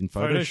 10 minutes in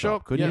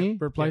Photoshop, couldn't you?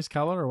 Replace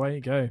colour, away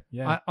you go.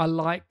 Yeah. I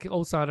like,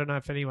 also, I don't know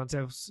if anyone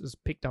else has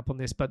picked up on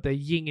this, but the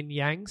yin and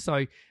yang.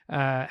 So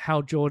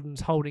Hal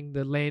Jordan's holding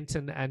the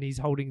lantern and he's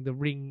holding the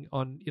ring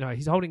on,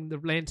 he's holding the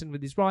lantern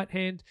with his right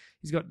hand.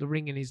 He's got the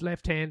ring in his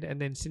left hand, and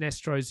then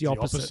Sinestro's the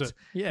opposite.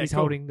 Yeah, he's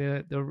holding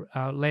the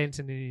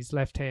lantern in his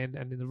left hand,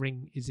 and then the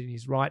ring is in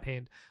his right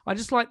hand. I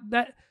just like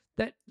that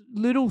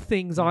little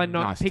things I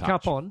not pick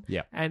up on.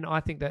 Yeah. And I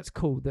think that's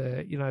cool.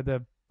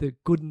 The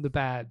good and the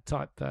bad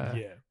type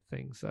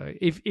thing. So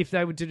if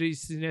they were to do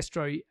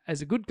Sinestro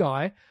as a good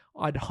guy,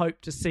 I'd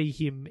hope to see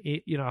him,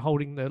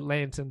 holding the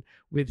lantern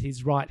with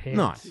his right hand.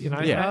 Nice.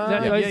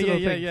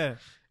 Yeah.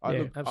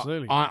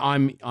 Absolutely.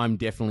 I'm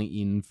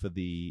definitely in for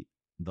the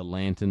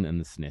Lantern and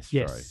the Sinestro.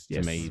 Yes.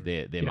 To me,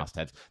 they're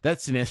must-haves. That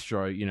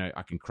Sinestro,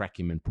 I can crack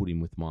him and put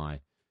him with my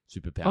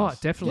superpowers. Oh,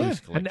 definitely.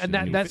 And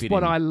that's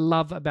what I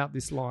love about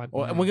this line.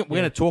 And we're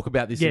going to talk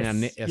about this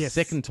in our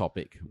second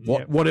topic.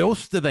 What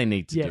else do they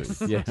need to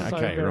do? Yeah.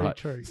 Okay. Right.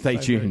 True. Stay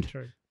tuned.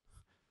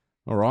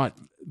 All right.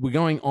 We're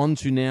going on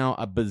to now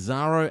a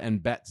Bizarro and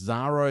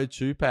Batzarro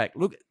 2-pack.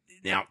 Look,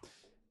 now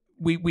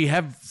we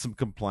have some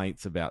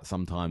complaints about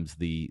sometimes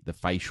the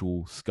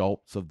facial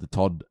sculpts of the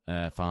Todd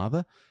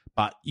father,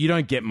 but you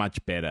don't get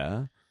much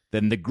better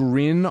than the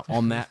grin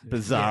on that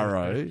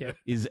Bizarro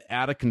is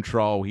out of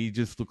control. He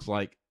just looks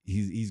like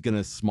he's going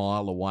to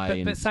smile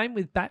away. But same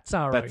with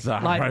Batzarro.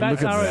 Like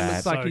Batzarro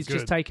looks like he's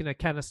just taken a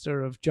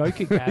canister of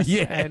Joker gas,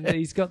 and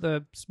he's got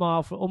the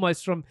smile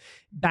almost from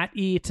bat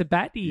ear to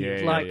bat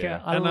ear.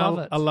 I love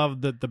it. I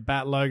love that the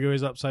bat logo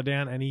is upside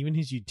down, and even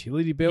his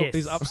utility belt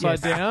is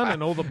upside down,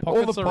 and all the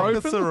pockets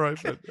are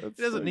open. He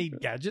doesn't need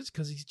gadgets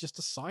because he's just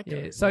a psycho.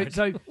 Yeah. So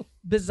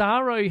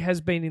Bizarro has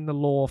been in the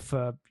lore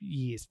for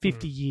years,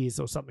 50 years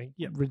or something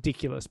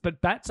ridiculous.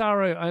 But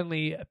Batzarro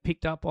only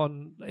picked up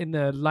on in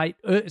the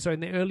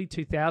early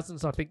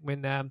 2000s, I think,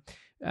 when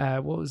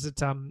what was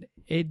it?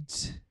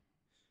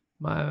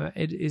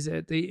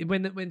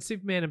 When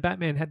Superman and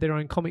Batman had their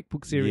own comic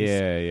book series.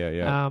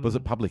 Yeah. Was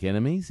it Public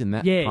Enemies in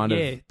that?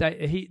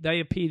 They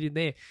appeared in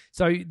there.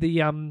 So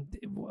the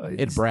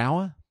Ed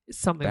Brower,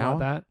 something like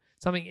that.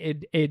 Something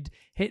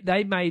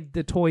they made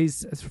the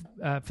toys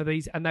for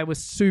these, and they were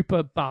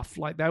super buff.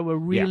 Like they were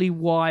really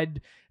wide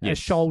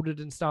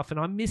shouldered and stuff. And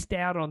I missed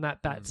out on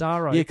that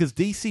Batzarro. Yeah, because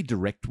DC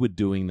Direct were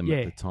doing them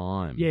at the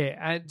time. Yeah,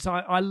 and so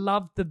I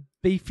loved the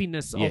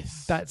beefiness of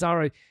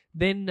Batzarro.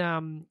 Then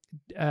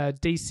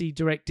DC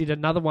Direct did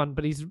another one,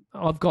 but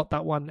I've got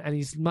that one, and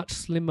he's much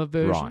slimmer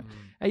version. Right.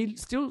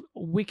 He's still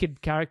a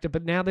wicked character,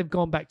 but now they've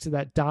gone back to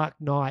that Dark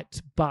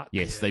Knight buck.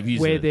 Yes, they've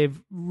used where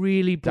they've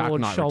really Dark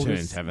broad Knight shoulders.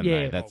 Returns, haven't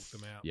they? That's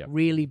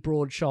really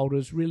broad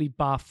shoulders, really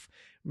buff,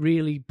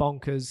 really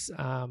bonkers.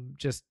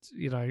 Just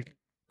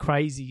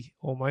crazy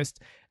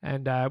almost,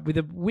 and with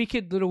a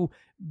wicked little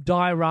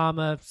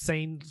diorama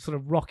scene, sort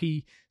of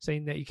rocky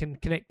scene that you can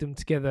connect them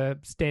together,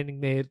 standing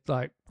there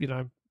like, you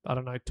know, I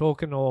don't know,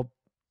 talking or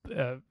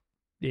who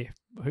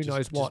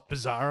knows what.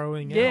 Just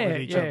bizarroing out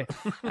with each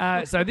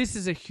other. So this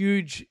is a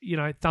huge, you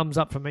know, thumbs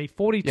up for me.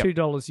 $42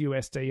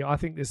 USD. I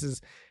think this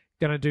is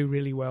going to do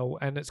really well,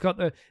 and it's got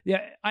the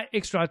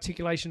extra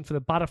articulation for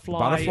the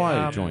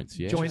butterfly joints,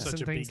 joints Such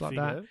and a things big like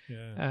figure.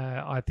 that.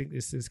 Yeah. I think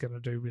this is going to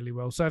do really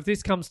well. So if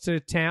this comes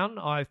to town,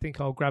 I think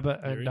I'll grab it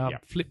and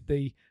flip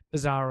the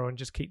Bizarro and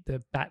just keep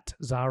the Bat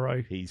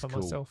Zaro He's for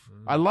cool. myself.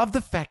 I love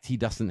the fact he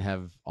doesn't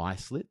have eye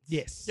slits.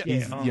 Yes.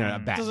 He's, you know, a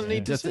bat. Doesn't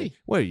need to see.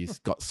 Well, he's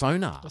got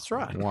sonar. That's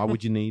right. Why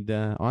would you need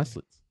eye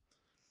slits?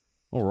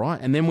 All right,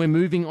 and then we're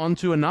moving on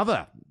to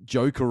another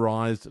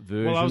Jokerized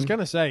version. Well, I was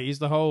going to say, is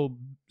the whole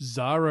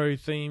Bizarro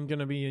theme going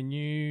to be a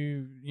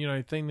new, you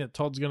know, thing that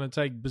Todd's going to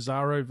take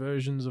Bizarro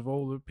versions of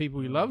all the people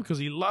we love? Because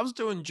he loves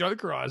doing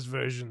Jokerized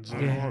versions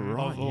of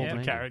all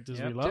the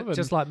characters we love.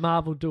 Just like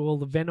Marvel do all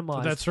the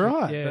Venomized. That's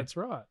right. Yeah. That's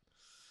right.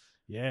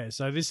 Yeah,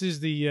 so this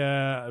is the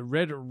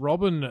Red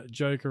Robin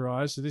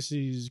Jokerized. So this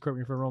is, correct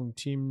me if I'm wrong,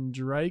 Tim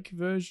Drake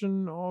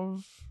version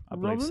of I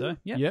believe Robin? so.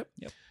 Yeah.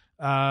 Yep.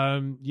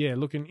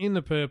 Looking in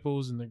the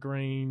purples and the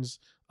greens.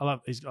 I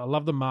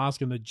love the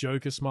mask, and the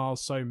Joker smile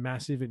so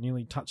massive it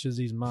nearly touches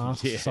his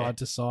mask side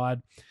to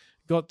side.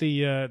 Got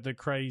the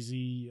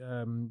crazy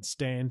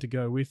stand to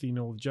go with, you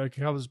know, the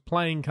Joker colors,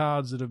 playing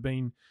cards that have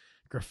been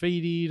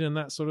graffitied and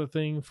that sort of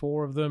thing.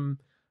 4 of them.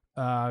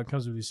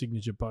 Comes with his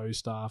signature bow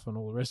staff and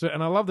all the rest of it.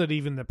 And I love that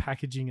even the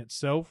packaging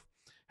itself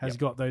has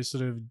got those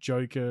sort of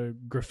Joker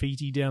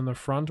graffiti down the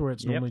front, where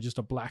it's normally just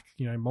a black,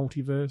 you know,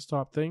 multiverse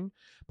type thing.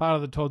 Part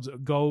of the Todd's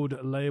Gold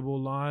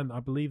label line. I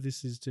believe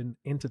this is an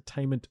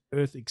Entertainment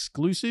Earth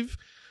exclusive,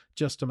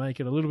 just to make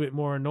it a little bit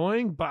more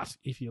annoying. But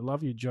if you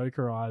love your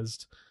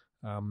Jokerized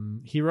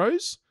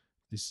heroes,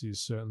 this is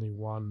certainly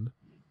one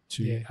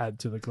to add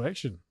to the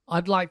collection.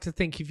 I'd like to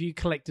think if you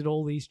collected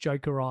all these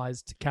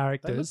Jokerized They look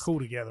characters, cool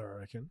together, I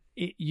reckon.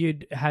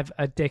 you'd have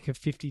a deck of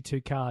 52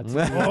 cards.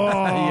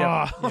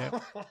 Yeah,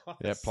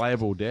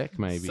 playable deck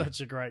maybe. Such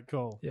a great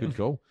call. Yeah. Good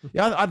call.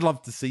 Yeah, I'd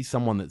love to see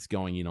someone that's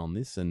going in on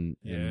this and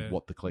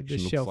what the collection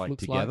The looks shelf like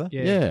looks together. like.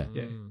 Yeah.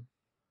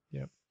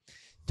 Yep.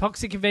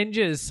 Toxic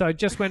Avengers. So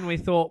just when we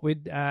thought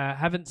we'd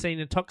haven't seen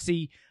a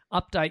Toxie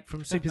update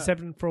from Super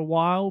 7 for a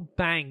while,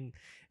 bang.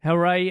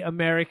 Hooray,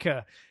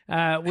 America.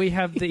 We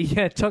have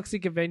the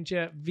Toxic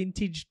Avenger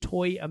Vintage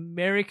Toy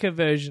America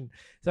version.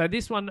 So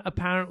this one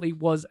apparently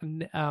was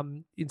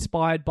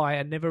inspired by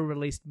a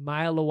never-released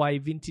mail-away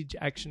vintage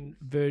action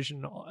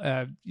version,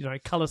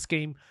 color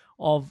scheme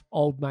of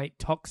old mate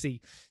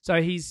Toxie.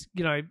 So he's,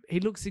 he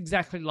looks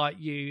exactly like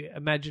you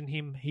imagine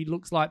him. He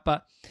looks like,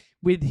 but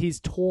with his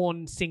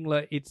torn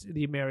singlet, it's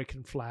the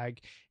American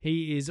flag.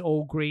 He is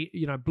all green,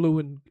 blue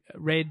and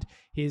red.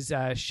 His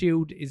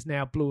shield is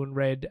now blue and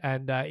red,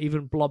 and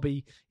even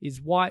Blobby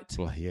is white.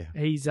 Well, yeah.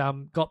 He's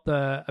got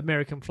the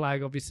American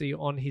flag, obviously,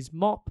 on his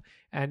mop,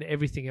 and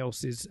everything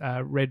else is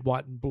red,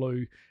 white, and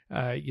blue,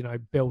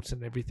 belt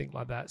and everything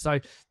like that.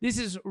 So this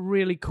is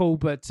really cool,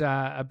 but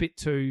a bit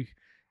too,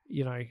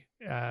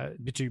 a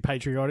bit too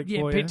patriotic for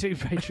you. Yeah, a bit too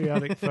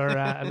patriotic for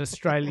an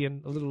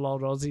Australian, a little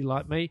old Aussie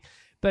like me.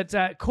 But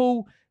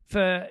cool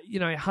for,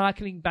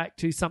 hearkening back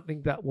to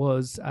something that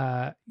was,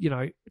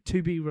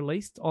 to be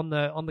released on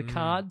the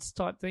cards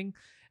type thing.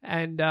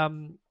 And,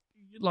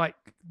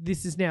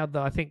 this is now,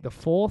 I think, the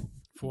fourth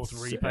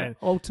repaint.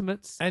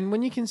 Ultimates. And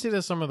when you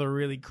consider some of the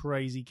really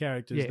crazy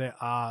characters there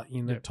are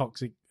in the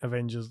Toxic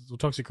Avengers, or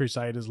Toxic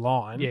Crusaders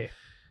line,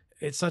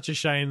 it's such a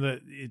shame that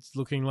it's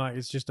looking like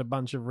it's just a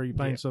bunch of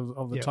repaints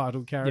of the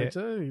title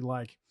character.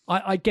 Like,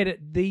 I get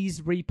it.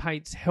 These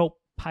repaints help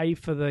pay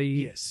for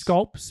the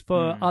sculpts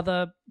for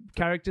other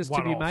characters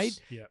to be made.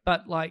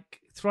 But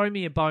throw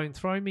me a bone,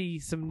 throw me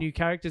some new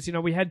characters.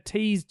 We had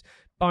teased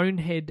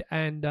Bonehead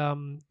and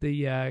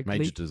the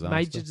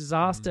Major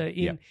Disaster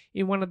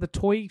in one of the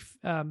toy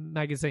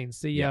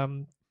magazines.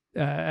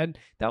 And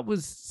that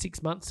was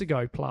 6 months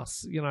ago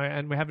plus,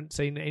 and we haven't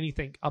seen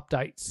anything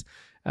updates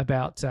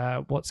about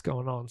what's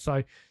going on.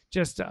 So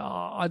just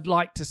I'd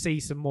like to see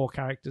some more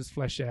characters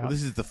flesh out. Well,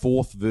 this is the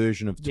fourth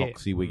version of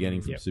Toxie we're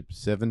getting from Super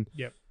 7.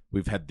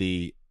 We've had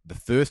the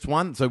first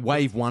one. So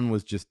Wave 1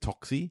 was just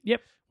Toxie.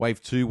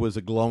 Wave 2 was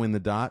a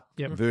glow-in-the-dark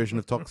version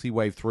of Toxie.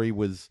 Wave 3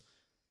 was...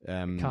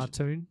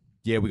 cartoon.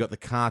 Yeah, we got the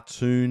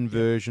cartoon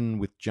version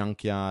with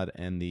Junkyard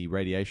and the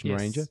Radiation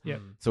Ranger.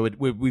 So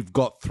we've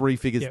got 3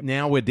 figures.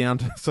 Now we're down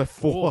to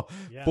four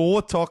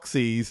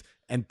Toxies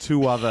and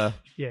two other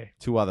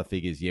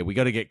figures. Yeah, we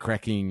got to get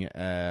cracking,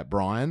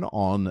 Brian,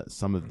 on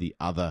some of the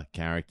other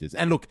characters.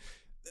 And look,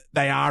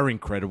 they are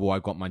incredible.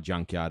 I've got my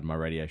Junkyard and my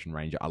Radiation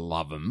Ranger. I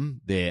love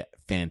them. They're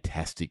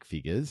fantastic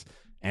figures.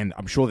 And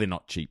I'm sure they're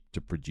not cheap to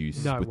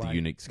produce the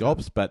unique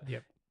sculpts, but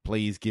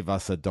please give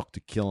us a Dr.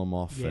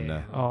 Kill-em-off.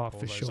 Yeah. And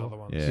for sure. Other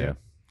ones.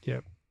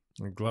 Yep.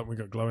 We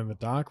got Glow in the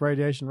Dark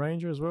Radiation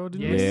Ranger as well,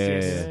 didn't we?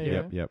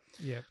 Yep.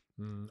 Yeah.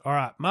 All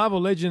right,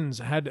 Marvel Legends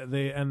and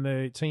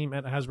the team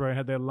at Hasbro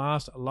had their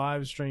last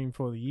live stream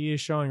for the year,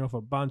 showing off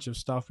a bunch of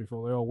stuff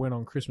before they all went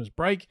on Christmas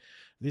break.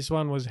 This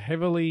one was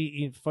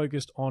heavily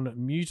focused on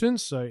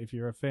mutants, so if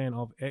you're a fan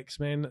of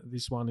X-Men,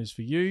 this one is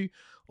for you.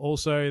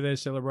 Also, they're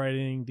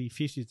celebrating the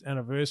 50th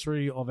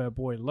anniversary of our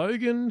boy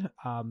Logan.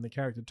 The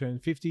character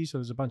turned 50, so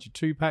there's a bunch of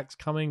 2-packs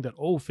coming that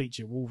all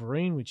feature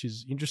Wolverine, which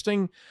is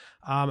interesting.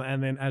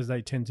 And then, as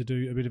they tend to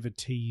do, a bit of a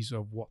tease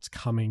of what's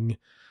coming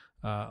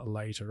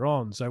later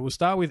on. So we'll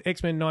start with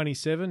X-Men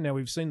 97. Now,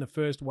 we've seen the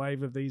first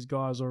wave of these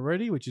guys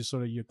already, which is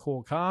sort of your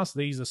core cast.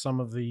 These are some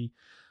of the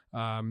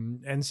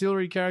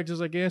ancillary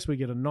characters, I guess. We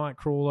get a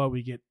Nightcrawler,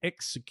 we get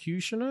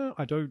Executioner.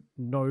 I don't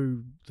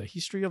know the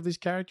history of this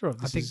character.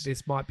 I think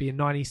this might be a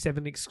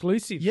 97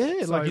 exclusive.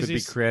 Yeah, So like Could is be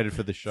this created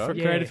for the show.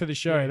 created for the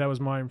show. That was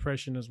my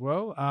impression as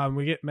well.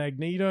 We get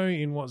Magneto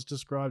in what's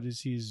described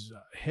as his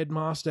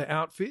headmaster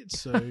outfit.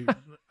 So,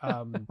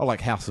 Oh,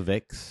 like House of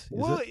X.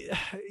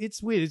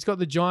 It's weird. It's got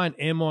the giant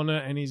M on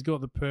it, and he's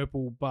got the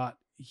purple. But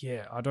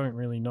yeah, I don't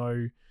really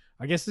know.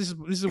 I guess this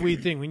is a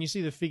weird thing when you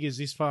see the figures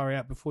this far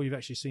out before you've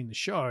actually seen the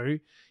show.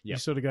 You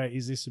sort of go,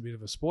 "Is this a bit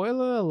of a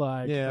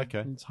spoiler?"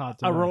 It's hard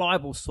to know. A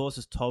reliable source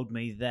has told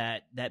me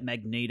that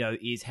Magneto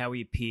is how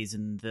he appears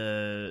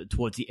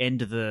towards the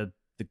end of the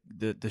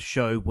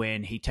show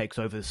when he takes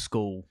over the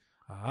school.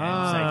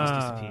 Xavier's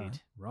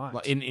disappeared. Right.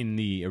 Like in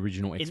the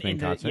original X-Men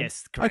cartoon?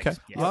 Yes, correct. Okay.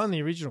 Yes. Oh, in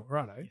the original.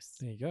 Right. Yes.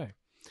 There you go.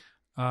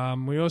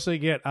 We also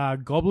get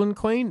Goblin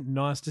Queen.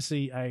 Nice to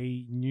see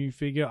a new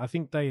figure. I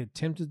think they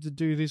attempted to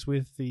do this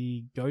with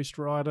the Ghost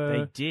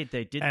Rider. They did.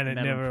 And it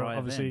Madame never Pryor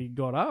obviously then.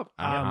 got up.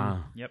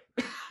 Yep.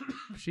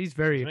 she's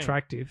very What do you mean?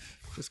 attractive,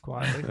 just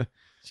quietly.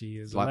 She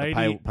is Like a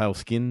lady. the pale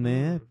skin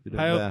there. Bit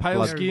of, Pale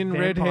blood. skin,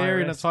 red hair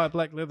in a Vampire-esque. tight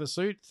black leather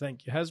suit.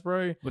 Thank you,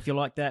 Hasbro. If you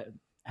like that,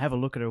 have a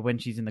look at her when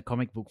she's in the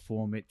comic book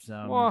form. It's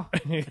Whoa.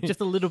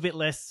 just a little bit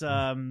less.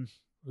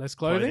 Less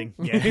clothing.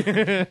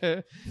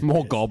 Yeah.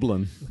 More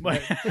goblin.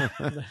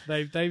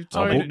 They've Gobble,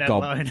 toned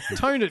gobble.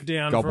 toned it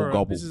down Gobble, for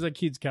gobble. this is a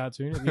kid's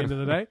cartoon at the end of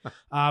the day.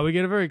 We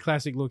get a very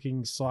classic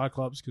looking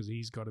Cyclops because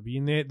he's got to be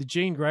in there. The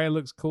Jean Grey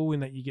looks cool in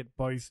that you get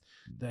both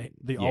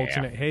the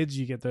alternate heads.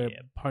 You get the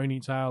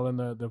ponytail and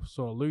the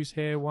sort of loose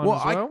hair one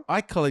as well. I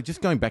collect,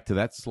 just going back to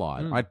that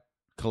slide, I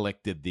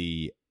collected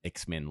the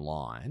X-Men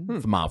line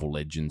for Marvel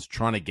Legends,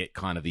 trying to get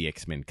kind of the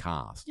X-Men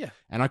cast. Yeah.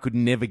 And I could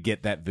never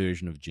get that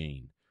version of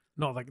Jean.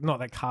 Not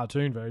that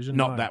cartoon version.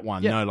 Not no. that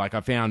one. Yeah. No, like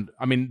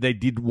they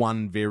did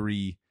one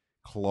very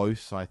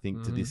close, I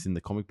think, to this in the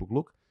comic book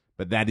look,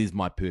 but that is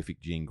my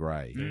perfect Jean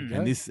Grey.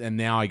 And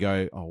now I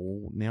go,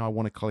 now I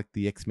want to collect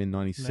the X-Men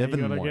 97 Now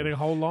you one. got to get a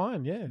whole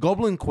line, yeah.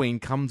 Goblin Queen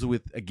comes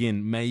with,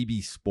 again,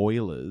 maybe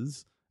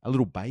spoilers, a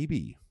little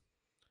baby.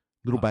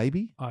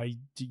 Baby?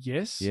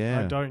 Yes.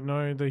 Yeah. I don't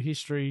know the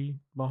history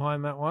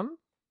behind that one.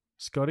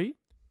 Scotty?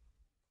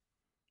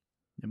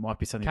 It might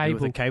be something to do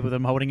with the cable that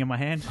I'm holding in my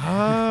hand.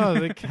 Oh,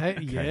 the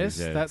cable. Yes,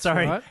 yeah. that's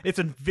Sorry, right. it's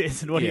an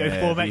audio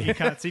format. You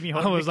can't see me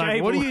I holding was the like,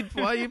 cable.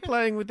 why are you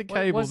playing with the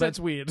cable? Was That's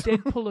it weird.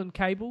 Deadpool and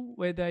Cable,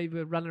 where they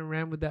were running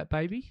around with that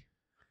baby.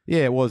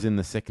 Yeah, it was in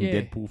the second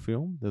Yeah. Deadpool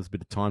film. There was a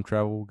bit of time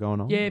travel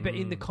going on. Yeah, but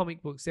in the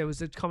comic books, there was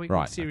a comic book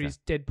Right, series,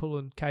 Deadpool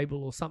and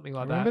Cable, or something I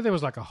like remember that. there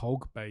was like a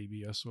Hulk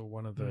baby. I saw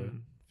one of the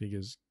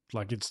figures.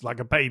 Like it's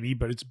like a baby,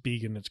 but it's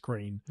big and it's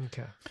green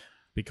Okay.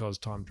 because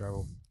time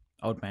travel.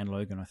 Old Man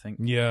Logan, I think.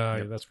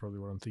 Yeah, that's probably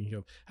what I'm thinking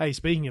of. Hey,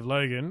 speaking of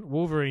Logan,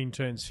 Wolverine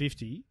turns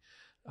 50.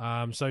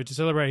 So to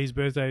celebrate his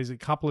birthday, there's a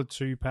couple of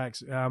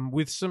 2-packs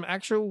with some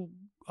actual,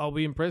 I'll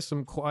be impressed,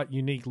 some quite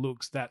unique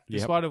looks that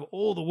despite of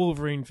all the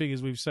Wolverine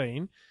figures we've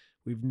seen,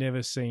 we've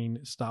never seen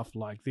stuff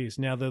like this.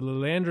 Now, the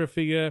Lilandra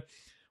figure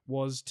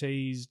was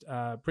teased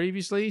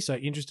previously, so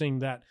interesting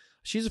that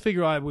she's a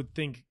figure I would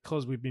think,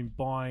 because we've been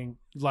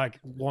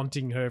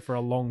wanting her for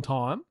a long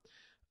time,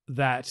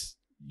 that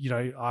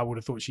I would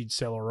have thought she'd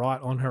sell all right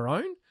on her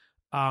own.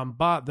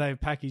 But they've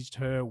packaged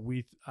her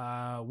with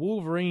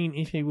Wolverine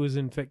if he was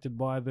infected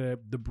by the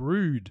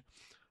Brood.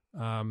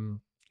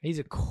 He's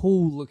a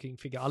cool looking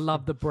figure. I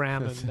love the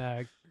brown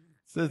and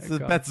So it's the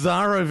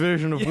Bazzaro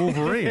version of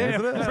Wolverine,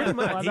 isn't it? Pretty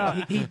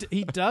much.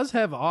 He does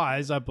have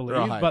eyes, I believe,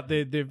 Right. but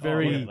they're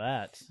very Look at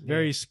that.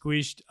 very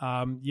squished.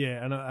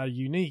 And a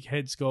unique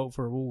head sculpt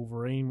for a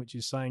Wolverine, which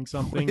is saying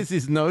something. Where's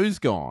his nose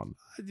gone?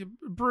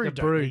 Brood, The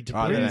don't Brood. need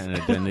to Oh, breathe.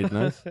 they don't need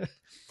nose.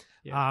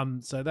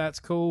 So that's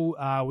cool.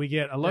 We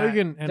get a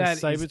Logan and a that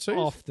is Sabretooth.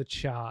 off the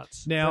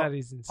charts. Now, that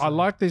is insane. I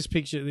like this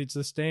picture. It's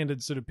the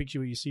standard sort of picture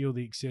where you see all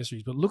the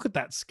accessories, but look at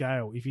that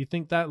scale. If you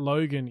think that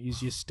Logan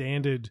is your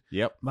standard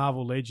Yep.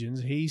 Marvel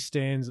Legends, he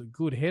stands a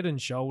good head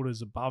and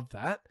shoulders above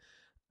that.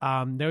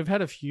 Now, we've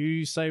had a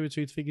few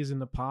Sabretooth figures in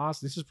the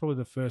past. This is probably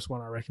the first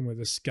one, I reckon, where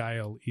the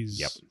scale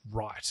is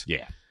right.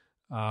 Yeah.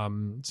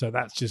 So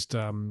that's just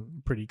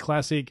pretty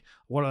classic.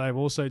 What they've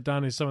also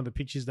done is some of the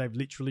pictures, they've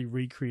literally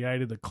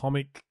recreated the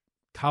comic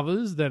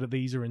covers that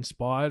these are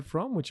inspired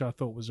from, which I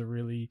thought was a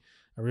really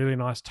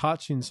nice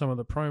touch in some of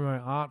the promo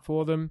art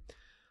for them.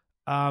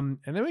 And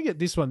then we get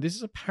this one. This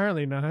is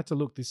apparently, and I had to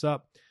look this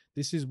up,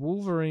 this is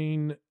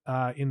Wolverine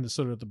in the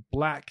sort of the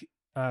black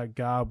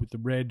garb with the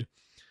red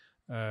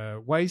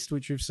waist,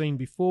 which we've seen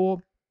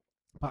before,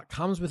 but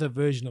comes with a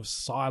version of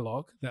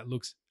Psylocke that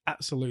looks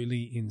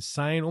absolutely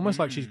insane, almost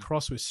like she's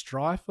crossed with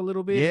Strife a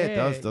little bit. Yeah, it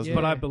does, doesn't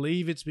But it? I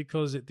believe it's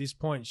because at this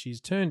point she's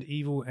turned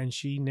evil and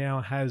she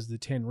now has the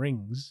 10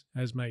 rings,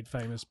 as made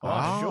famous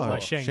by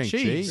like Shang-Chi.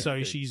 Shang-Chi.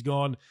 So she's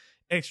gone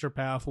extra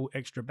powerful,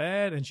 extra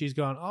bad, and she's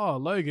gone, oh,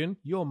 Logan,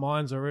 your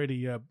mind's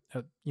already a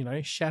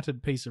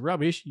shattered piece of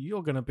rubbish.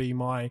 You're going to be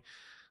my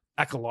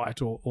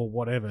acolyte or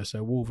whatever.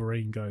 So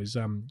Wolverine goes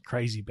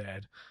crazy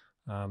bad.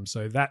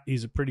 So that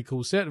is a pretty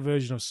cool set,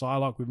 version of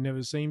Psylocke we've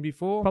never seen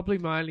before. Probably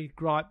my only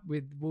gripe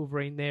with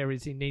Wolverine there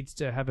is he needs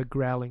to have a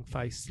growling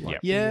face like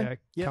Yep.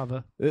 the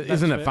cover.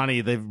 Isn't it fair.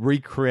 funny? They're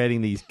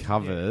recreating these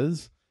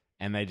covers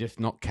and they're just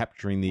not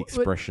capturing the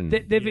expression.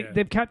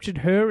 They've captured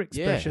her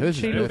expression. hers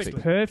is She looks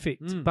perfect.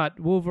 perfect, but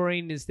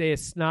Wolverine is there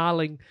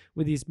snarling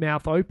with his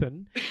mouth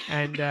open,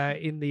 and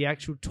in the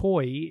actual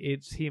toy,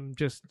 it's him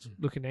just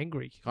looking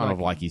angry. Kind of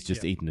like he's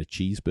just eaten a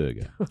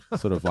cheeseburger,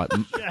 sort of like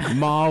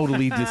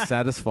mildly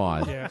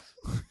dissatisfied. Yeah.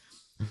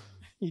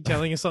 You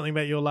telling us something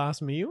about your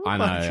last meal? I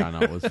know.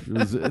 It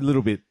was a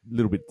little bit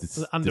underwhelming?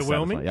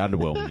 dissatisfying. Yeah,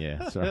 underwhelming.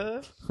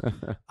 Yeah,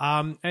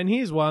 sorry. And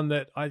here's one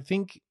that I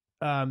think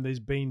there's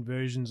been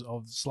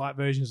slight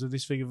versions of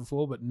this figure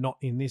before, but not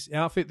in this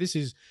outfit. This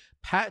is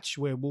Patch,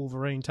 where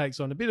Wolverine takes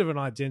on a bit of an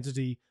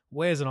identity,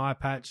 wears an eye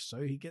patch,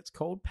 so he gets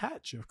called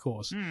Patch, of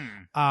course.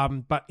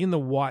 But in the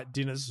white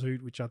dinner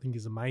suit, which I think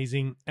is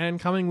amazing, and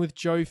coming with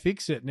Joe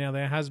Fixit. Now,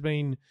 there has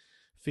been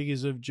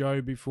figures of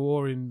Joe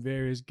before in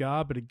various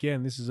garb, but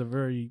again, this is a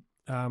very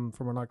from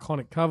an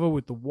iconic cover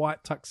with the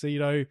white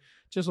tuxedo,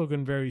 just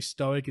looking very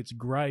stoic. It's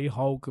grey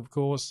Hulk, of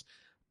course.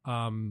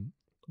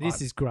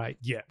 This is great.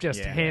 Yeah. Just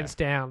hands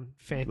down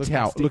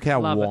fantastic. Look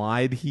how Love it.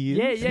 wide he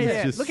is. Yeah.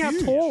 He's just Look how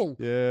huge. tall.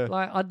 Yeah.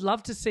 Like, I'd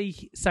love to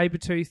see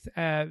Sabretooth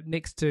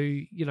next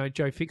to,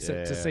 Joe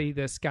Fixit to Yeah. see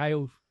the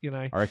scale,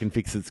 I reckon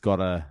Fixit's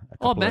got a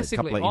couple,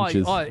 massively. couple of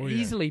inches.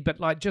 Easily. But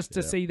like just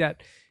to see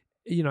that,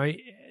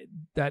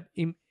 that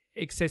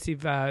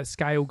excessive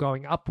scale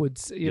going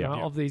upwards,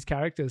 of these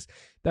characters,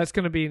 that's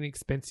going to be an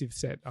expensive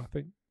set, I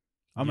think.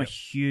 I'm a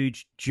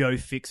huge Joe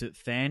Fixit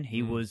fan.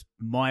 He was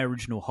my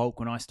original Hulk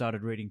when I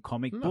started reading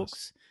comic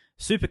books.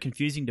 Super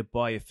confusing to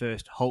buy your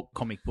first Hulk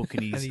comic book,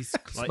 and he's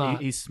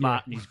smart. He's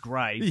smart and he's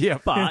grey. Yeah.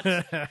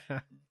 But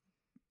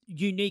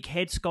unique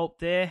head sculpt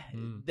there.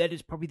 That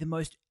is probably the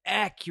most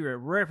accurate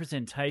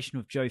representation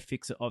of Joe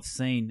Fixit I've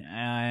seen,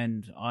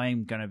 and I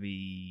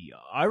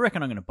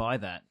reckon I'm going to buy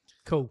that.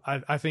 Cool.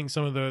 I think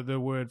some of the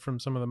word from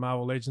some of the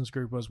Marvel Legends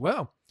group was,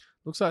 well,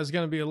 looks like there's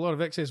going to be a lot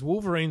of excess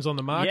Wolverines on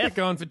the market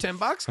going for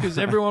 $10 because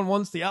everyone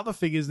wants the other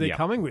figures they're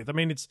coming with. I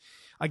mean,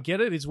 I get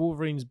it. It's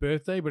Wolverine's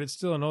birthday, but it's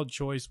still an odd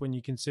choice when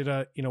you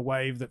consider in a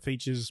wave that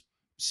features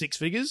 6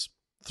 figures,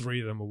 3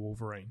 of them are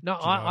Wolverine. No, Do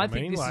you know what I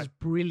think mean? this is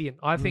brilliant.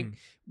 I think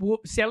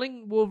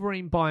selling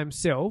Wolverine by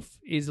himself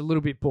is a little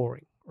bit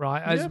boring,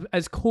 right?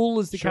 As cool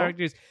as the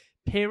character is,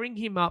 pairing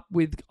him up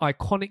with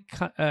iconic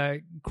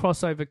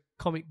crossover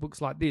comic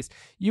books like this,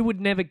 you would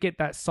never get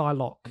that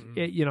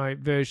Psylocke,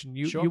 version.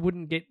 You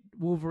wouldn't get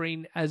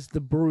Wolverine as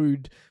the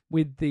Brood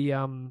with the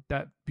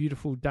that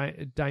beautiful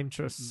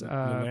Dametress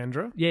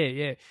Lilandra.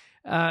 Yeah.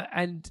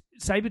 And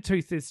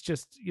Sabretooth is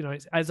just,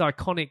 it's as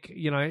iconic,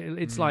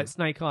 it's like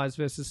Snake Eyes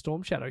versus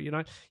Storm Shadow, you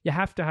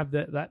have to have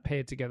that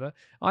paired together.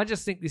 I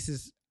just think this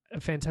is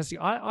fantastic.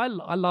 I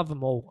love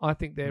them all. I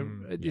think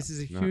this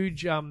is a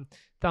huge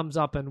thumbs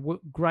up and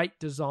great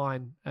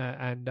design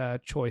and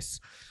choice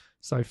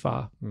so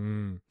far.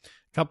 A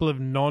couple of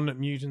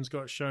non-mutants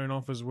got shown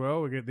off as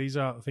well. These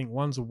are, I think,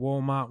 one's a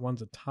Walmart,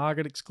 one's a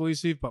Target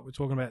exclusive, but we're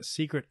talking about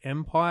Secret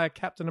Empire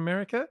Captain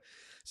America.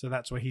 So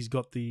that's where he's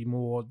got the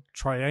more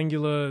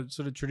triangular,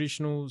 sort of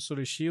traditional sort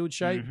of shield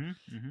shape.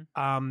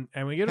 And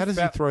we get How does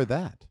he throw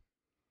that?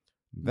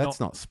 That's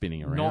not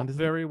spinning around. Not is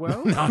very it?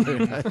 well. No. I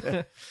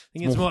think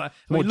it's more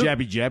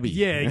jabby.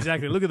 Yeah,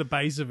 exactly. Look at the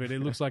base of it. It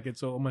looks like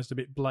it's almost a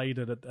bit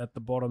bladed at the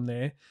bottom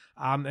there.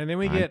 And then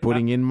we get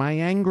putting in my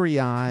angry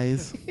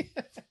eyes.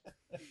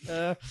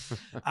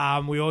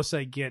 We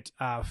also get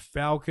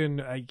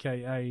Falcon,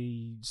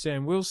 aka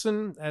Sam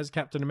Wilson, as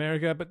Captain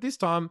America, but this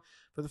time,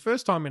 for the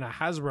first time in a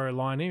Hasbro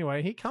line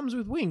anyway, he comes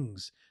with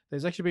wings.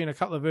 There's actually been a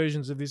couple of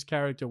versions of this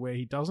character where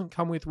he doesn't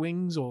come with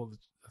wings, or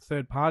a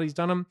third party's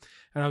done them.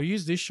 And I'll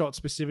use this shot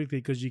specifically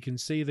because you can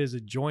see there's a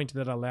joint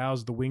that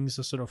allows the wings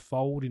to sort of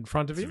fold in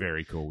front of him. It's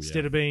very cool,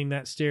 Instead of being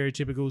that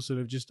stereotypical sort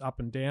of just up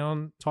and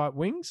down type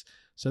wings.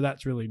 So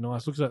that's really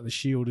nice. Looks like the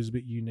shield is a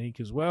bit unique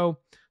as well.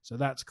 So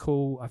that's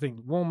cool. I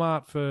think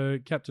Walmart for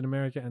Captain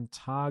America and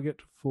Target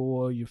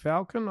for your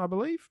Falcon, I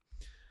believe.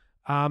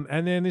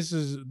 And then this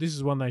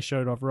is one they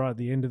showed off right at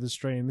the end of the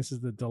stream. This is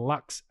the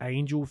deluxe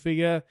Angel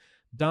figure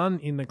done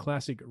in the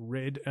classic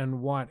red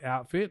and white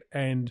outfit.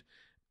 And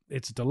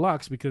it's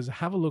deluxe because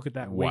have a look at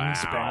that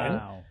wingspan.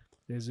 Wow.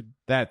 There's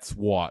That's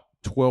what,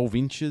 12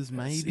 inches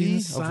maybe of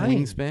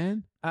insane.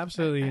 wingspan.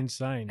 Absolutely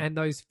insane. And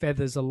those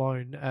feathers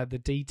alone, the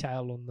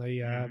detail on the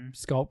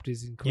sculpt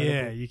is incredible.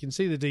 Yeah, you can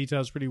see the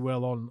details pretty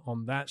well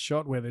on that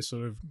shot where they're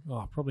sort of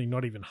probably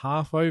not even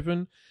half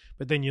open,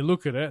 but then you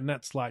look at it and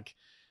that's like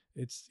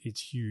it's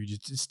huge.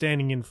 It's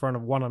standing in front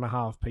of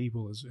 1.5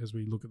 people as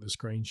we look at the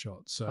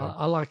screenshot. So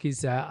I like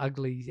his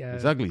ugly.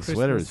 His ugly Christmas.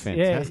 sweater is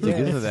fantastic, Yeah,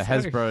 isn't it? The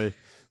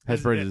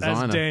Hasbro designer.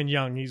 That's Dan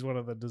Young. He's one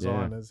of the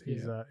designers.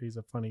 Yeah. He's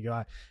a funny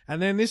guy. And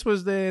then this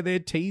was their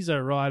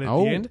teaser right at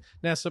Oh. the end.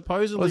 Now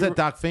supposedly Was that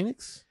Dark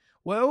Phoenix?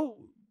 Well,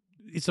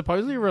 it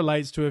supposedly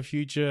relates to a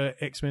future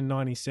X-Men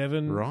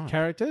 97 Right.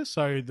 character.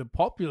 So the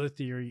popular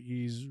theory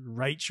is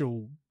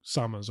Rachel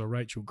Summers or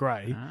Rachel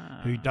Grey,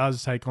 who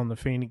does take on the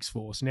Phoenix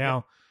Force.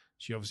 Now,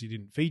 she obviously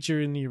didn't feature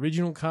in the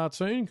original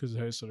cartoon because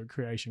her sort of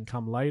creation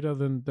come later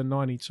than the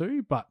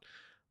 92, but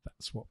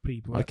that's what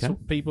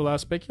people are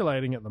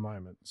speculating at the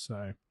moment.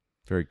 So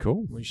Very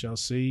cool. we shall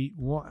see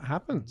what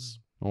happens.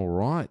 All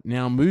right.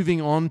 Now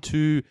moving on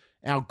to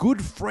our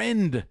good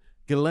friend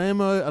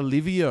Guillermo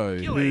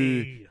Olivio,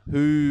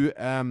 who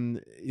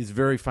is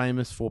very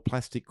famous for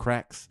plastic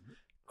cracks.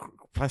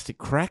 Plastic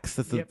cracks.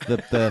 That's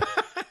the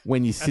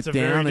when you sit That's a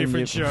down very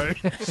and different show.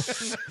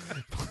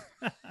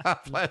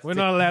 Plastic- We're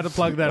not allowed to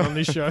plug that on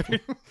this show.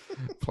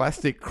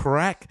 Plastic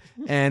Crack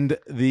and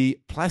the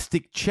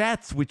Plastic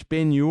Chats, which,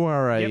 Ben, you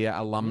are a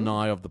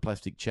alumni of the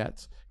Plastic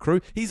Chats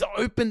crew. He's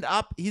opened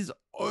up his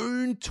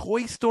own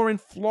toy store in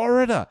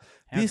Florida.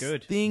 How this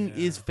good. thing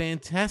is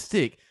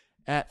fantastic.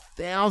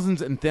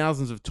 Thousands and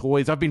thousands of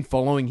toys. I've been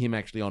following him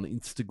actually on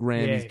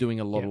Instagram. Yeah. He's doing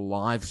a lot of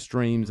live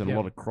streams and a Yeah.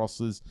 lot of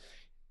crosses.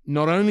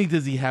 Not only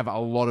does he have a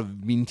lot of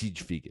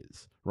vintage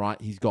figures, right?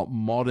 He's got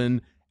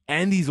modern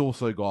and he's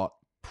also got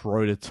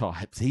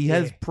prototypes. He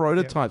has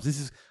prototypes. This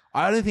is,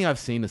 I don't think I've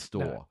seen a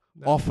store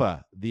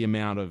offer the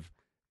amount of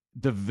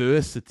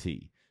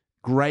diversity,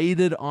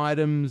 graded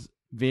items,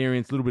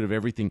 variants, a little bit of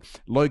everything.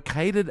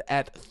 Located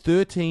at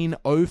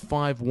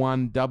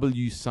 13051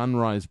 W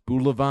Sunrise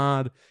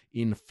Boulevard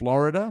in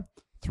Florida,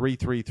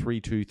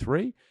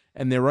 33323.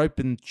 And they're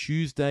open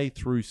Tuesday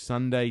through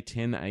Sunday,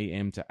 10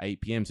 a.m. to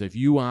 8 p.m. So if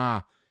you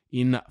are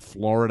in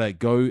Florida,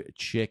 go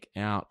check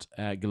out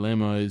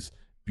Guillermo's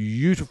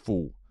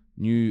beautiful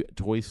new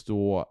toy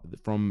store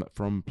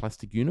from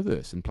Plastic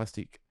Universe and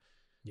Plastic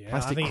Crack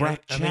I think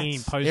he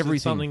Chats, posted everything.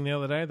 something the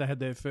other day. They had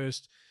their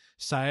first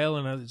sale,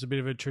 and it's a bit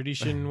of a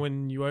tradition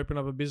when you open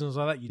up a business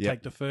like that. You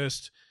take the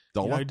first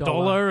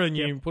dollar and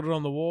you put it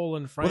on the wall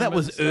and frame Well, that it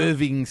was and stuff.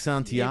 Irving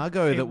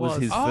Santiago. That was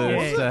his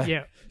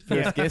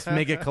first guest,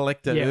 mega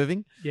collector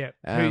Irving. Yeah,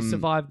 who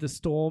survived the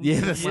storm. Yeah,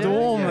 the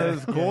storm,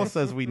 of course,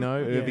 as we know.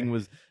 Irving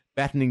was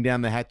battening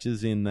down the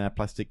hatches in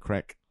Plastic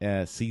Crack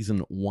Season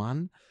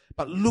 1.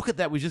 But look at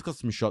that. We've just got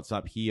some shots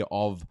up here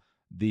of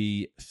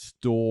the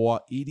store.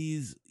 It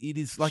is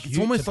like it's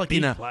almost like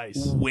in a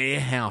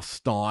warehouse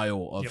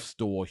style of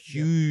store.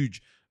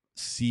 Huge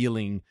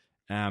ceiling,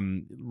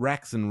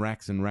 racks and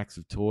racks and racks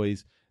of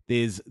toys.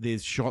 There's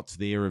shots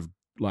there of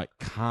like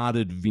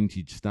carded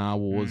vintage Star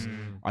Wars.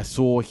 I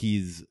saw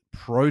his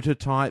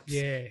prototypes.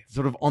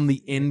 Sort of on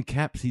the end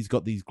caps, he's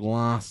got these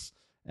glass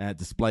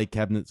display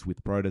cabinets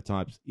with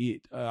prototypes.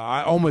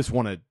 I almost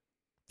want to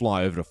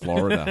fly over to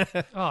Florida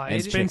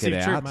and check it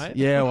out, mate.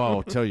 Yeah, well,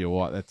 I'll tell you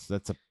what, that's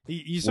a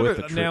You worth sort a of,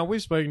 trip. now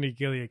we've spoken to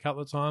Gilly a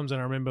couple of times,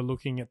 and I remember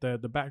looking at the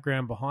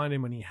background behind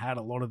him when he had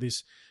a lot of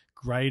this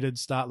graded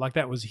stuff. Like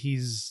that was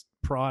his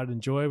pride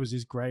and joy, was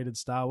his graded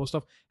Star Wars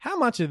stuff. How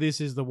much of this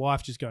is the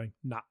wife just going,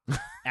 nah,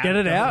 get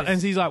it out? And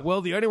he's like,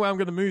 well, the only way I'm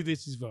going to move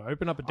this is if I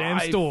open up a damn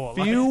store.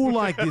 I feel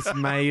like this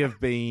may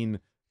have been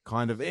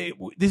kind of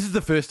this is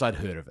the first I'd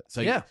heard of it.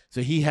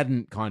 So he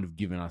hadn't kind of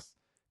given us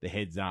the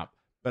heads up,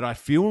 but I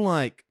feel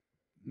like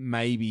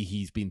maybe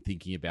he's been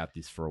thinking about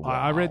this for a while.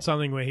 I read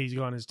something where he's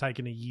gone, it's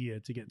taken a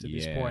year to get to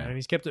this point, and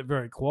he's kept it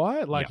very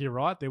quiet. Like you're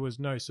right, there was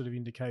no sort of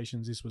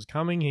indications this was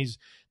coming.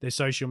 Their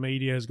social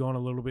media has gone a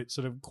little bit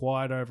sort of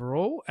quiet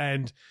overall,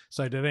 and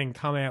so to then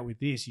come out with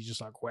this, you're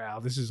just like, wow,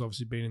 this has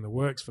obviously been in the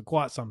works for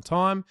quite some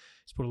time.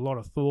 He's put a lot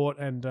of thought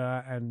and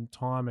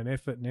time and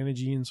effort and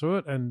energy into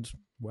it, and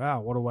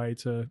wow, what a way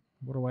to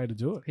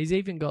do it. He's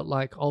even got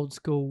like old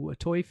school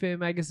Toy Fair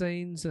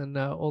magazines and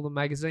all the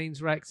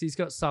magazines racks. He's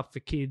got stuff for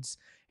kids.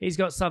 He's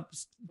got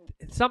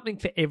something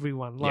for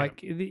everyone.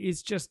 Like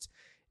it's just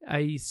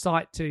a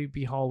sight to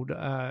behold.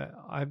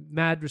 I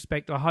mad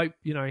respect. I hope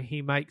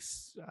he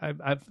makes.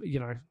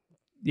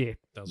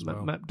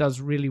 Does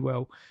really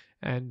well.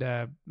 And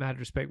mad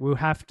respect. We'll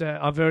have to.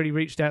 I've already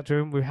reached out to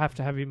him. We'll have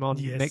to have him on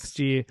next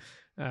year.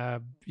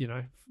 On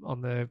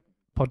the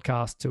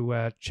podcast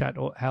to chat.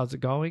 How's it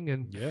going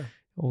and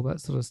all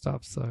that sort of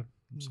stuff. So.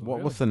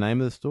 What's the name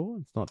of the store?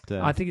 It's not.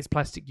 I think it's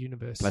Plastic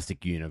Universe.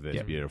 Plastic Universe,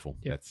 beautiful.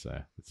 Yep.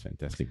 That's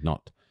fantastic.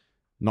 Not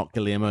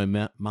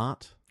Guillermo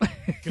Mart.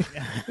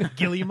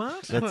 Gilly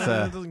Mart? That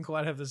doesn't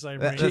quite have the same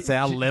ring. That's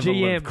our level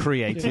GM. of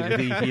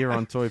creativity here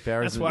on Toy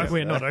Power. That's why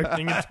we're not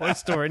opening a toy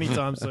store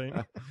anytime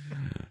soon.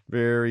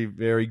 Very,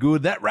 very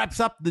good. That wraps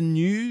up the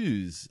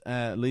news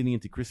leading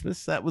into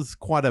Christmas. That was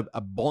quite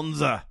a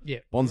Bonza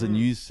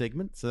news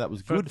segment, so that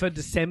was good. For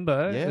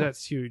December, Yeah.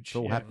 that's huge. It's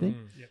all Yeah.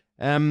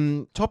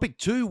 happening. Topic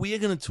 2, we are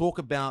going to talk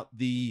about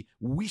the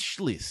wish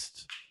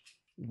list.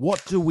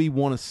 What do we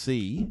want to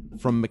see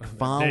from There's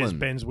McFarlane?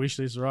 Ben's wish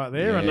list right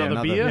there. Yeah,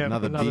 another beer.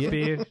 Another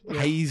beer. Yeah.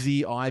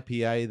 Hazy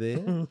IPA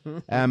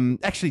there.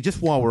 Actually,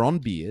 just while we're on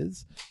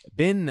beers,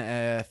 Ben,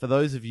 for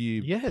those of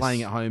you Yes.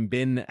 playing at home,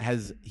 Ben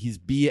has his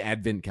beer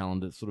advent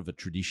calendar. It's sort of a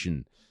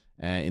tradition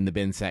in the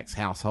Ben Sachs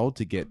household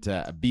to get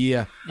a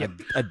beer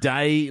a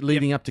day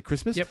leading up to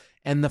Christmas. Yep.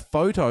 And the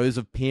photos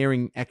of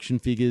pairing action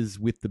figures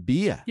with the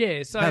beer.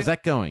 Yeah, so How's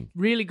that going?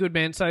 really good,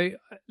 man. So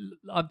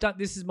I've done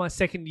this is my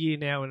second year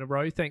now in a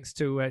row, thanks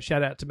to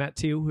shout out to Matt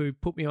Teal who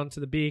put me onto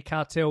the Beer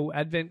Cartel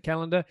Advent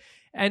Calendar.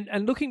 And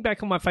looking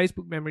back on my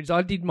Facebook memories,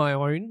 I did my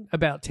own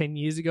about 10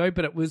 years ago,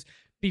 but it was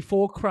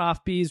before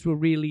craft beers were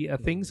really a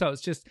thing. So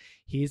it's just,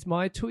 here's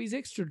my Tooheys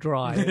Extra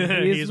Dry. And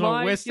Here's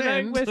my West you know,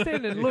 End. West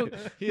End. And look,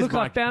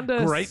 My I found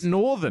a Great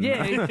Northern.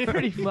 Yeah, it's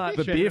pretty much.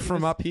 the beer It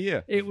from was- up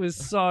here. It was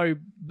so,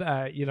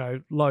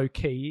 low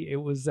key. It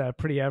was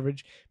pretty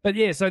average. But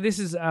yeah, so this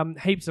is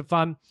heaps of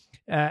fun.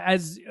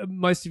 As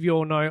most of you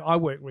all know, I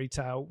work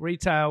retail.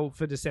 Retail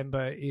for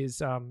December is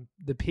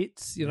the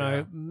pits,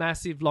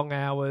 massive long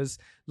hours,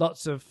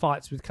 lots of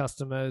fights with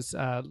customers,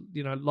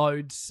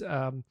 loads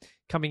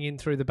coming in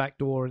through the back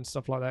door and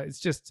stuff like that. It's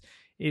just,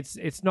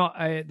 it's not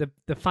the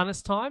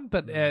funnest time,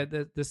 but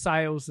the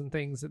sales and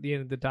things at the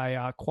end of the day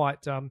are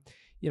quite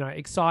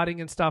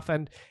exciting and stuff,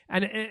 and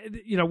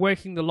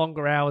working the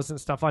longer hours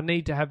and stuff. I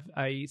need to have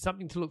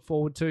something to look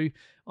forward to,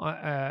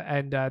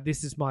 and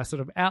this is my sort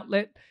of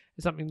outlet,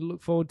 something to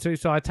look forward to.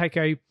 So I take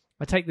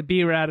the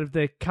beer out of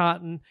the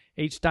carton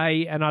each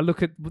day, and I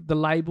look at the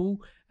label,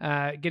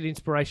 get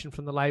inspiration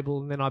from the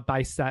label, and then I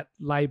base that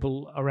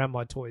label around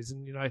my toys.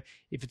 And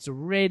if it's a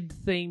red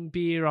themed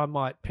beer, I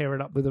might pair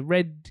it up with a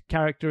red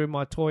character in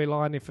my toy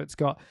line. If it's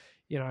got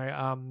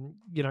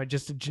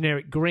just a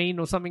generic green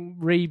or something.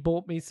 Ree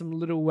bought me some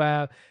little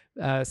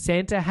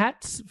Santa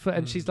hats,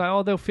 and she's like,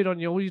 "Oh, they'll fit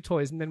on all your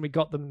toys." And then we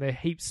got them; they're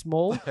heaps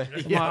small. I'm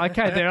like,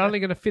 okay, they're only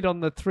going to fit on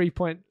the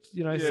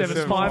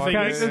 3.75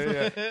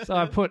 characters. Yeah. So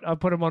I put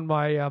them on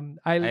my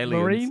Aliens.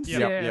 Marines, Yep,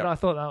 yep. and I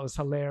thought that was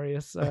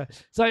hilarious.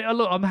 So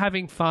look, I'm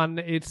having fun.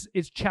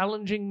 It's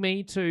challenging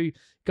me to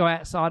go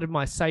outside of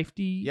my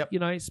safety,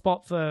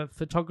 spot for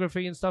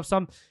photography and stuff.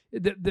 Some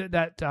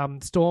that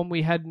storm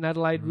we had in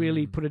Adelaide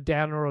really put a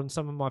downer on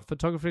some of my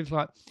photography.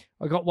 Like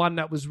I got one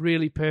that was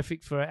really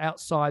perfect for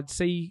outside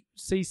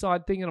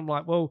seaside thing, and I'm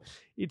like, well,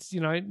 it's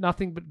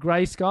nothing but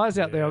grey skies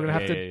out there. I'm gonna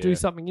have to do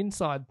something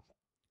inside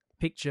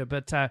picture,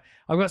 but I've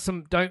got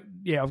some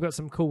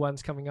cool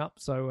ones coming up,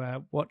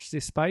 so watch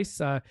this space.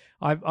 I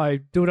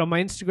do it on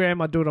my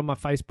Instagram, I do it on my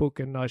Facebook,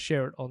 and I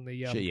share it on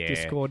the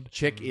Discord.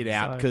 Check it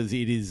out, because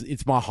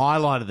it's my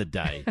highlight of the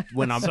day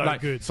when I'm So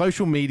good.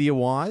 social media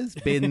wise.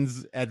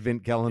 Ben's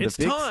advent calendar. It's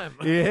picks. time.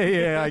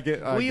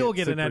 I We all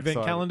get an super advent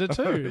excited. calendar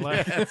too.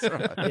 Like, That's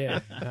right.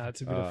 Yeah, no,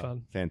 it's a bit of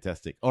fun.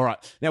 Fantastic. All right.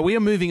 Now we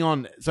are moving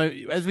on. So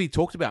as we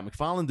talked about,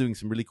 McFarlane doing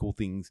some really cool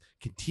things,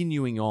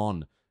 continuing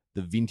on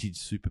the vintage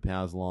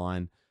superpowers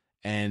line,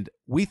 and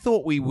we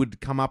thought we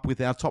would come up with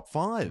our top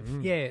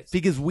 5 Yeah.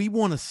 figures we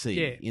want to see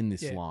in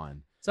this yeah.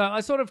 line. So I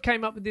sort of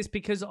came up with this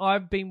because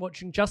I've been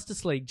watching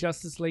Justice League.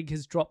 Justice League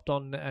has dropped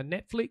on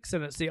Netflix,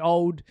 and it's the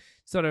old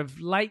sort of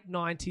late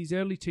 90s,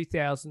 early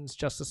 2000s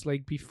Justice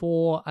League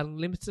before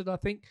Unlimited, I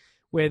think,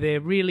 where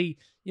they're really,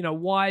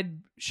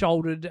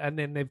 wide-shouldered, and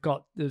then they've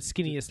got the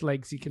skinniest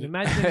legs you can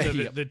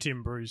imagine. the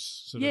Tim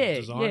Bruce sort of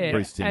design. Yeah.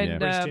 Bruce Timm, and, yeah.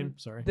 Bruce Timm,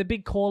 sorry. The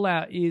big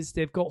call-out is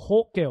they've got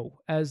Hawkgirl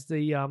as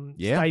the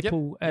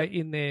staple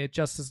in their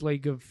Justice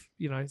League of,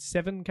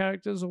 7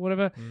 characters or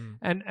whatever.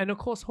 And of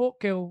course,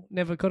 Hawkgirl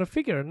never got a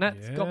figure, and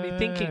that's got me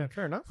thinking,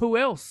 Fair enough. who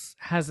else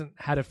hasn't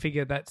had a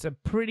figure that's a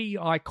pretty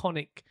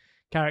iconic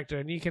character?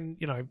 And you can,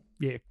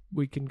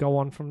 we can go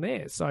on from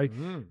there. So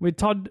with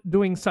Todd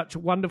doing such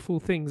wonderful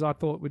things, I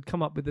thought we'd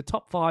come up with the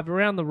top 5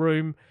 around the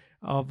room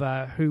of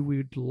who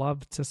we'd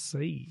love to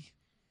see.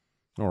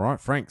 All right,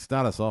 Frank,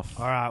 start us off.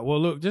 All right. Well,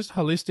 look, just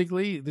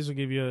holistically, this will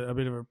give you a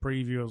bit of a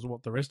preview of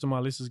what the rest of my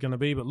list is going to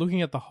be. But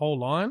looking at the whole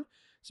line,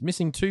 it's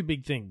missing 2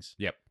 big things.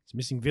 Yep. It's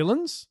missing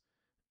villains,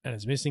 and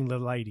it's missing the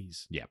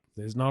ladies. Yep.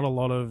 There's not a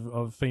lot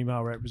of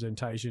female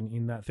representation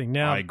in that thing.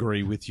 Now, I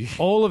agree with you.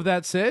 all of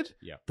that said,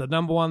 Yep. the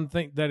number one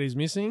thing that is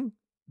missing,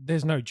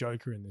 there's no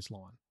Joker in this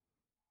line.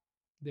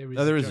 There is,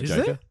 Oh, there is a Is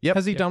Joker. there? Yep.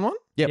 Has he done one?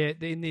 Yep.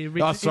 Yeah, in the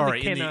original. Oh,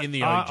 sorry, in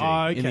the OG.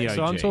 Okay, in the OG.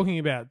 so I'm talking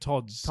about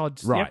Todd's.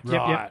 Right. Yep,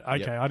 yep.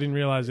 Right. Okay, I didn't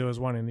realize there was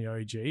one in the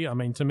OG. I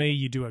mean, to me,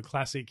 you do a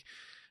classic.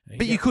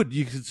 But you could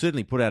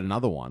certainly put out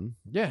another one.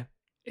 Yeah.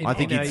 I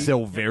think he'd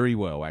sell very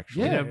well,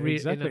 actually. Yeah, in a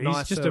exactly. in a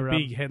He's just a nicer,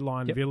 big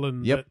headline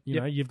villain. Yep.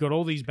 That, you've got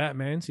all these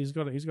Batmans. He's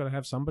got to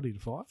have somebody to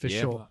fight for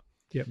Yeah. sure.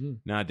 Yep.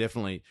 No,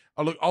 definitely.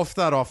 Oh, look, I'll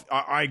start off.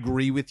 I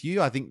agree with you.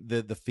 I think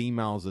the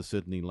females are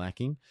certainly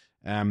lacking.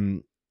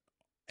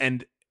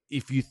 And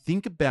if you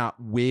think about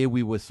where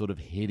we were sort of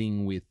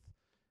heading with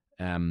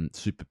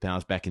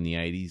superpowers back in the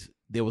 80s,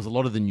 there was a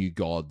lot of the New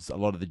Gods, a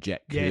lot of the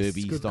Jack Yes,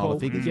 Kirby good style call. of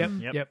figures.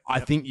 Yep. I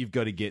think you've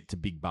got to get to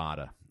Big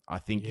Barter. I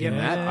think in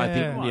Yeah. that, I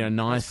think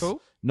nice, That's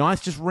cool.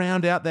 nice. Just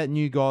round out that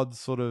New Gods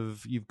sort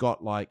of. You've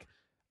got like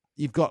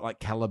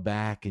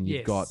Calabac, and you've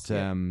Yes, got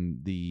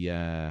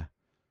the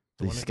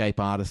escape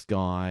artist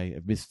guy,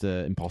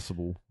 Mr.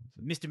 Impossible.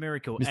 Mr.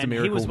 Miracle. Mr. And he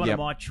Miracle, was one yep. of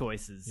my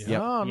choices.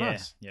 Yep. Oh, Yeah,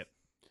 nice. Yep.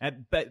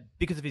 But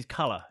because of his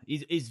colour,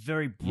 he's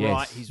very bright.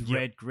 Yes. He's Yep.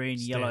 red, green,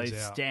 yellow,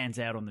 Stands out. stands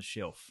out on the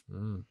shelf.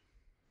 Mm.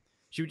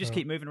 Should we just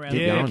keep moving around? Keep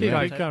the going, board?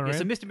 yeah. Keep going So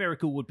around. Mr.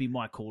 Miracle would be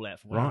my call out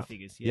for one of Right. the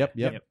figures. Yeah.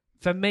 Yep.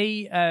 For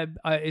me,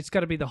 it's got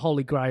to be the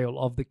holy grail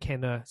of the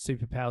Kenner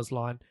Superpowers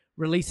line.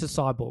 Release a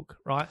cyborg,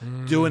 right?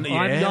 Doing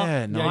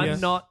I'm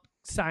nice. not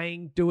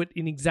saying do it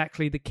in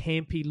exactly the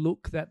campy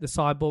look that the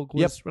cyborg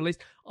was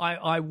released.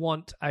 I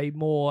want a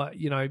more,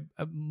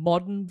 a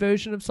modern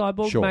version of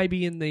cyborg, Sure.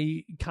 maybe in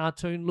the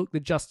cartoon look. The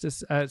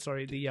Justice,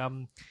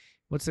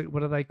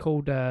 what are they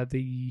called?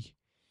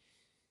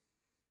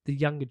 The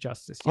Younger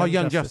Justice.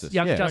 Young Justice.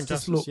 Young Yeah.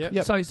 Justice Young look.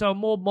 Justice, yep. So a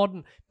more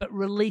modern, but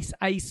release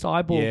a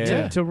cyborg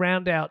Yeah. to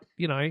round out,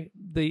 the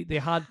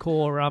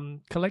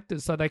hardcore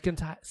collectors, so they can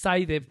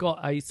say they've got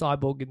a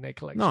cyborg in their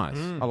collection. Nice.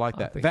 I like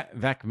that. think-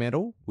 Vac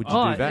Metal. Would you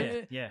Oh, do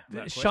Vac? Yeah.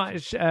 without Shine,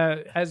 question.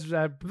 as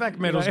Vac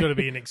Metal's got to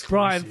be an exclusive.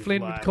 Brian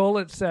Flynn like- would call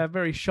it,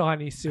 very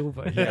shiny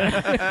silver.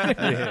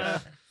 Yeah.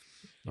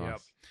 Nice.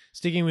 Yep.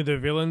 Sticking with the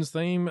villains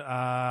theme,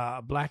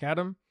 Black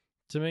Adam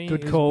to me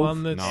Good is call.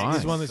 one that's Nice.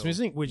 is one that's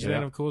missing, which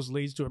then Yeah. of course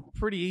leads to a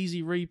pretty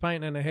easy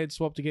repaint and a head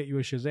swap to get you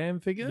a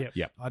Shazam figure. Yep.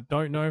 Yep. I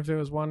don't know if there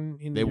was one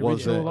in There the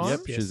was original a line.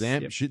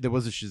 Shazam. Yep. There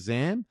was a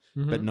Shazam,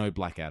 but Mhm. no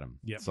Black Adam.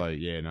 Yep. So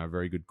no,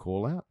 very good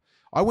call out.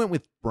 I went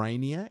with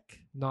Brainiac.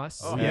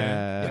 Nice. Oh,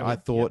 yeah. I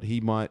thought he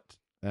might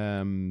be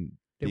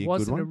There a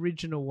was good an one.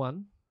 original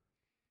one,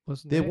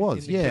 wasn't There there?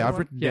 was, in the yeah. Kenner I've one?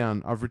 written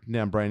down. I've written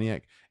down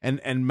Brainiac,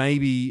 and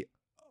maybe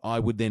I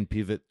would then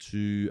pivot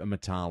to a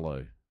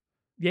Metallo.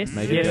 Yes,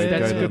 Maybe yes, go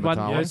that's to a good one.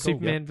 Metallo. Yeah, Cool.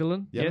 Superman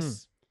villain. Yep.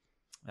 Yes.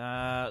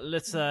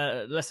 Let's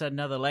add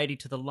another lady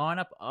to the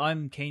lineup.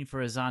 I'm keen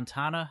for a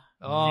Zantana.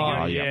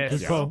 Oh, yeah. yes.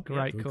 Good call.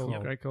 Great Good call.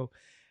 call. Great call.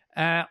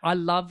 I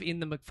love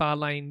in the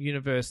McFarlane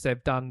universe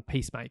they've done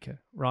Peacemaker,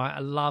 right? I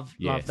love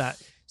Yes.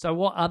 that. So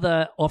what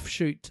other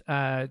offshoot,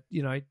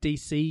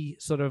 DC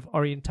sort of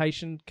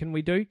orientation can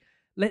we do?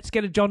 Let's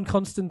get a John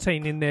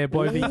Constantine in there,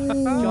 Bobby.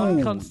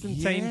 John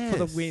Constantine for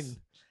the yes. win.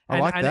 I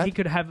like and that. he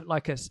could have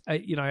like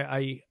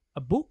a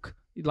book,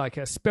 like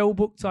a spell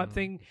book type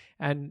thing,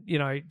 and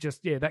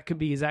that can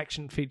be his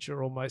action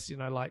feature almost.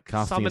 Like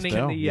Casting a summoning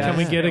spell. the. Yeah. Can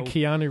we get a spell.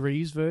 Keanu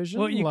Reeves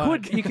version? Well, you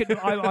Like- could.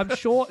 I'm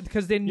sure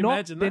because they're You not.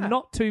 imagine They're that.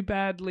 not too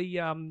badly.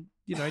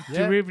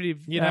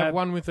 Derivative. You'd have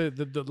one with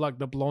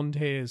the blonde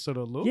hair sort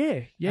of look.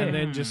 Yeah, yeah. And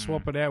then just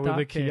swap it out with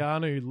Dark a hair.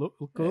 Keanu look.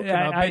 And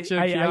Yeah, I bet you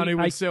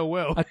Keanu would sell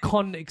well. a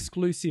con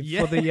exclusive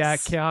for the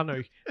Yes.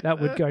 Keanu. That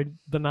would go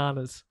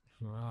bananas.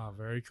 Ah,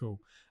 very cool.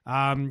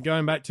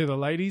 Going back to the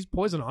ladies,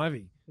 Poison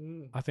Ivy.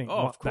 I think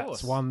Oh, of that's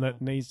course. one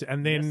that needs to.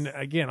 And then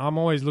again, I'm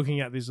always looking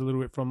at this a little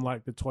bit from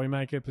like the toy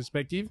maker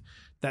perspective.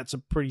 That's a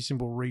pretty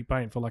simple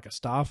repaint for like a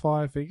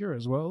Starfire figure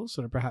as well.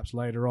 Sort of perhaps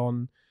later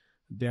on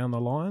down the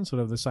line, sort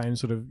of the same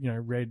sort of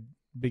red,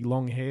 big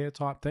long hair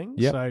type thing.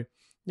 Yep. So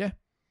yeah,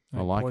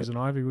 I like it. Poison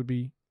Ivy would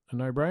be a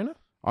no-brainer.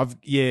 I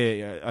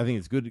think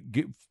it's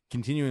good.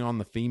 Continuing on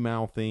the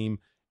female theme,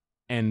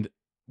 and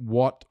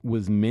what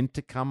was meant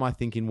to come, I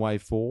think, in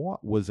Wave 4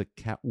 was a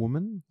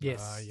Catwoman.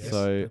 Yes. Yes,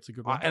 So, that's a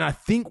good one. and I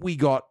think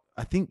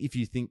if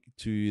you think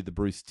to the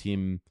Bruce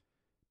Timm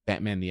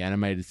Batman the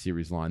Animated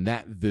Series line,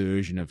 that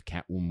version of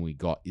Catwoman we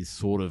got is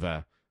sort of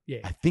I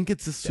think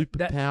it's a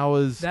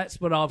superpowers. That's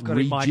what I've got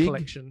in my rejig.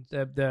 collection.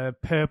 The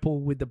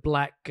purple with the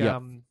black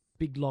Yep.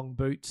 big long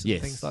boots and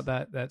Yes. things like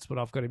that. That's what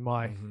I've got in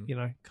my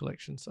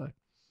collection. So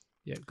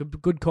yeah,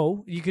 good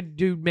call. You could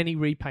do many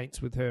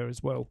repaints with her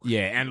as well.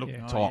 Yeah, and look,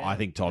 Yeah. Todd, I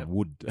think Todd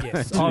would.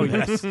 Yes. do Oh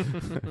that.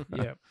 yes.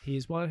 Yeah.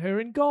 Here's one her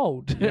in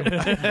gold.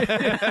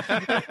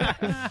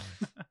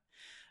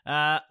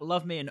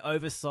 Love me an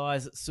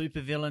oversized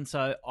supervillain,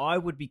 so I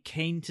would be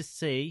keen to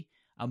see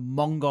a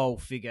Mongol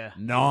figure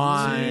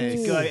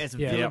Nice. to go as a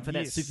Yeah. villain for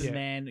that Yes.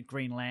 Superman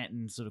Green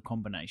Lantern sort of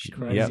combination.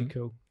 Crazy Yep.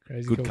 cool.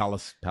 Crazy Good cool. colour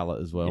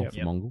palette as well Yep. for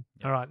Yep. Mongol.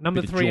 All right,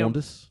 number Bit of 3 on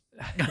jaundice.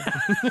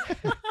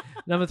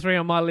 Number 3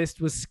 on my list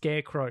was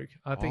Scarecrow.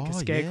 I think Oh,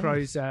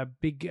 Scarecrow's a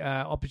big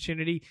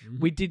opportunity.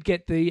 We did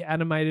get the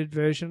animated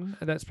version,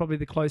 and that's probably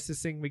the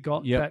closest thing we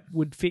got Yep. that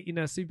would fit in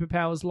a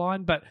superpowers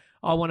line. But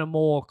I want a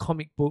more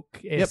comic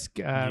book esque,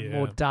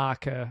 more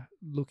darker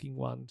looking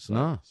one. So,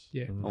 Nice.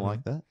 yeah. I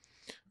like that.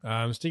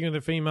 Sticking with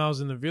the females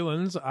and the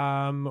villains,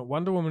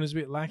 Wonder Woman is a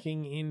bit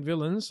lacking in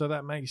villains, so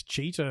that makes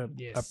Cheetah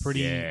Yes. a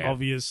pretty Yeah.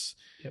 obvious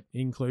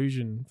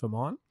inclusion for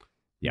mine.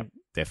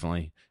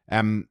 Definitely.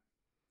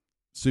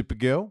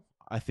 Supergirl.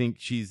 I think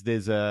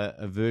there's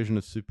a version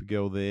of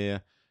Supergirl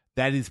there.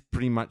 That is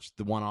pretty much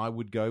the one I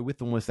would go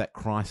with, almost that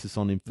Crisis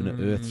on Infinite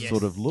Earth Yes.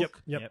 sort of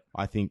look. Yep.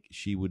 I think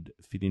she would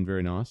fit in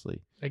very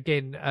nicely.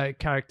 Again, a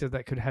character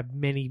that could have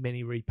many,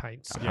 many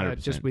repaints,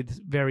 100%. just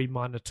with very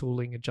minor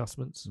tooling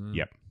adjustments.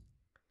 Yep.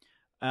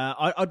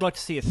 I'd like to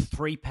see a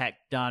 3-pack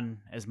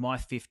done as my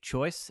 5th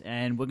choice,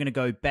 and we're going to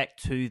go back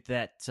to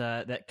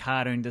that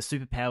cartoon, the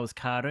Superpowers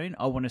cartoon.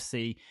 I want to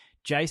see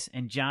Jace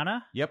and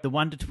Jana, Yep. the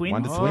Wonder Twins,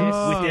 Wonder Twins.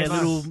 with their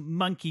nice. little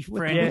monkey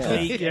friend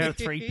Zeke as a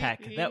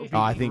 3-pack. That would be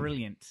I think-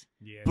 brilliant.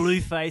 Yes.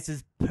 Blue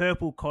faces,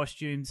 purple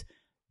costumes,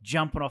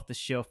 jumping off the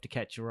shelf to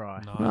catch your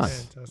eye.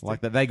 Nice. Fantastic.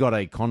 Like that. They got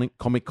a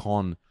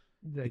Comic-Con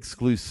They-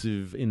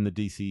 exclusive in the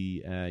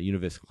DC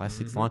Universe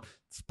Classics line.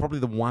 It's probably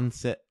the one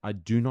set I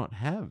do not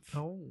have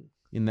Oh,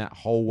 in that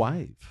whole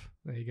wave.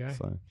 there you go.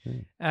 So,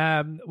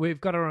 yeah.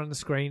 We've got her on the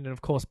screen, and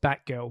of course,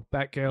 Batgirl.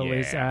 Batgirl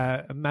is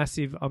a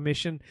massive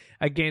omission.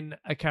 Again,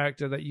 a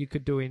character that you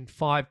could do in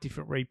 5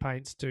 different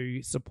repaints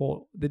to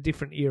support the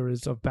different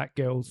eras of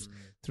Batgirls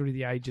through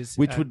the ages.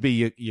 Which would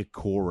be your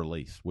core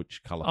release?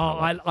 Which color? Oh,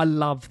 I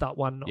love that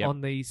one Yep.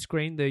 on the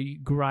screen. The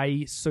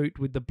grey suit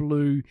with the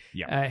blue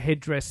Yep.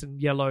 headdress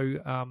and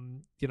yellow,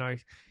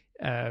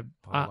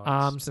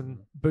 arms and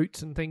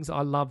boots and things.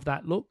 I love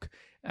that look.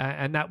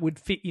 And that would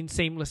fit in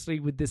seamlessly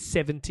with the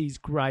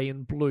 70s grey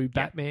and blue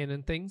Batman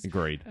and things.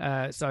 Agreed.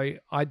 So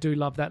I do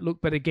love that look.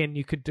 But again,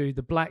 you could do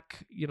the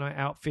black,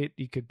 outfit.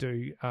 You could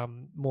do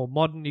more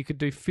modern. You could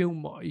do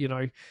film,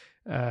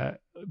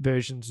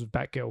 versions of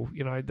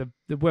Batgirl.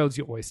 The world's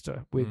your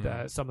oyster with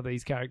some of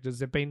these characters.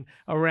 They've been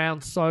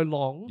around so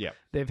long. Yep.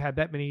 They've had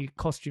that many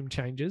costume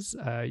changes.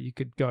 You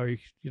could go,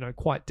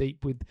 quite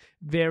deep with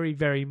very,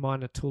 very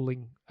minor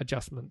tooling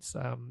adjustments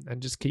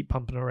and just keep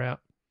pumping her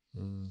out.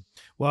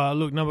 Well,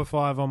 look, number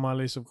 5 on my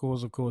list, of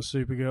course,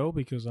 Supergirl,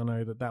 because I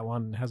know that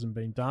one hasn't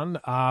been done.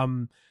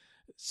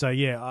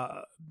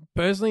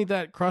 Personally,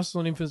 that Crisis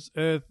on Infinite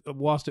Earth,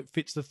 whilst it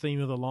fits the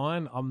theme of the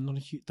line, I'm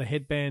not the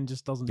headband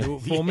just doesn't do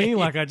it for me.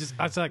 Like I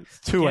was like,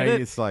 too get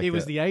 80s, like it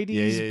was that. the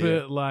 80s,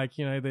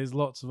 Yeah. but there's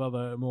lots of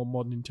other more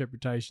modern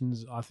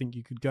interpretations I think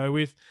you could go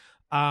with.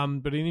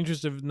 But in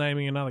interest of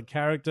naming another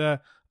character,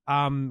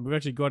 we've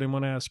actually got him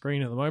on our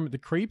screen at the moment, the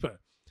Creeper.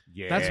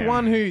 Yeah. That's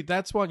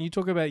one you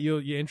talk about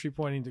your entry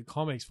point into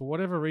comics. For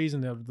whatever reason,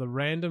 the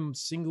random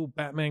single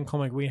Batman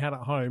comic we had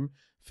at home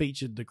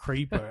featured the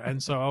Creeper.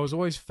 And so I was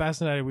always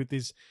fascinated with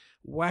this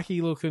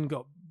wacky looking,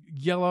 got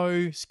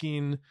yellow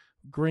skin,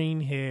 green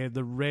hair,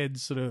 the red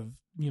sort of,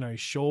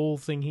 shawl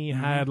thing he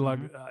had. Like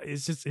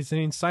it's an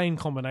insane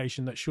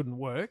combination that shouldn't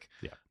work.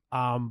 Yeah.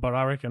 But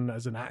I reckon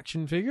as an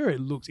action figure,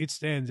 it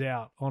stands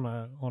out on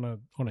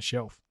a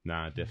shelf.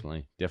 No,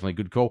 definitely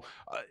good call.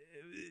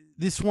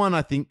 This one,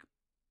 I think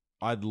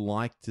I'd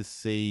like to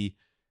see.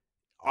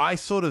 I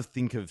sort of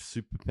think of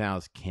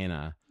Superpowers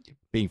Kenner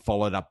being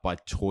followed up by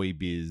Toy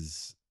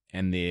Biz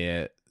and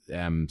their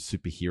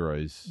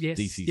superheroes,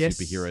 DC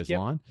superheroes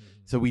line.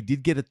 So we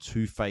did get a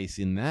Two-Face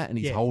in that, and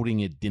he's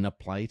holding a dinner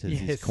plate as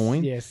his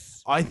coin.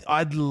 Yes.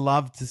 I'd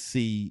love to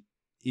see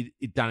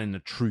it done in a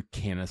true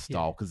Kenner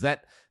style, because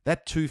that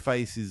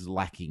Two-Face is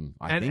lacking,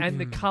 I think. And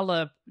the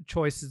color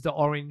choice is the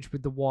orange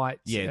with the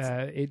white.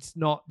 Yeah, it's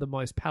not the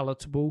most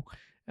palatable.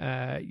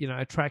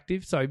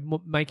 Attractive. So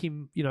make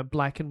him,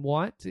 black and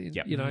white.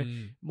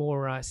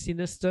 More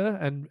sinister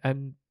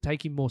and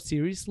take him more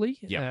seriously.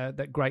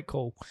 That great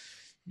call.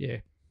 Yeah.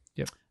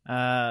 Yep.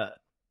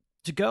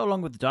 To go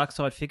along with the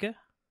Darkseid figure,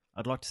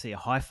 I'd like to see a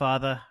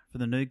Highfather for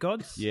the New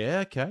Gods.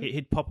 Yeah, okay.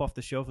 He'd pop off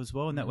the shelf as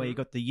well, and that way you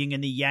got the yin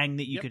and the yang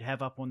that you could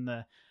have up on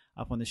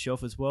the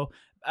shelf as well.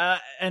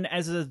 And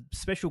as a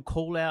special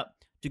call out,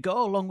 to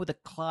go along with a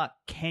Clark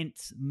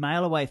Kent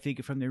mail-away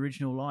figure from the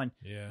original line,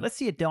 let's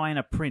see a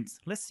Diana Prince.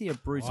 Let's see a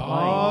Bruce Wayne.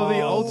 Oh,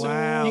 the ultimate!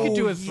 wow. You could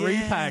do a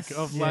 3-pack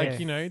of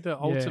Yeah. the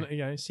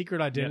alternate,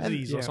 secret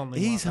identities or something.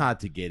 He's like hard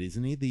to get,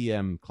 isn't he?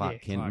 The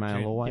Clark Kent Clark mail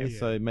Kent. away. Yeah.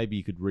 So maybe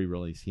you could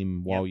re-release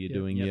him while you're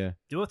doing your.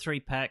 Do a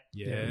 3-pack.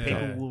 Yeah.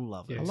 People will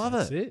love it. I love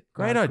That's it. it.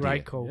 Great idea.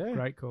 Great call. Yeah.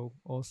 Great call.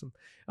 Awesome.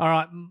 All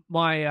right.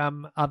 My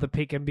other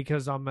pick, and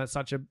because I'm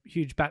such a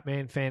huge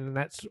Batman fan, and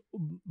that's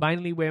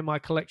mainly where my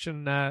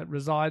collection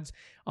resides,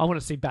 I want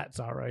to see Bat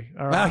Zorro.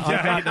 All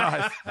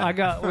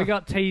right. We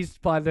got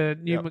teased by the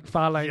new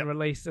McFarlane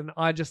release, and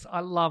I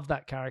love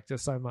that character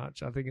so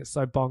much. I think it's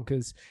so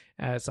bonkers.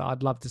 So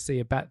I'd love to see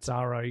a Bat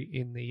Zorro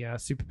in the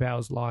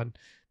Superpowers line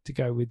to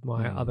go with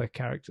my other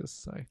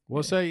characters.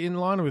 So in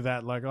line with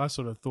that, like I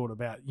sort of thought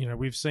about,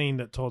 we've seen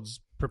that Todd's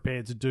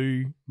prepared to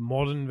do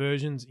modern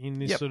versions in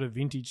this sort of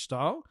vintage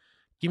style.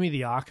 Give me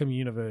the Arkham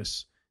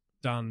universe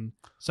done.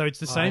 So it's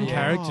the same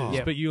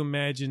characters, but you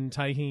imagine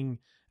taking,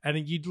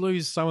 and you'd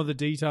lose some of the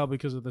detail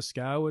because of the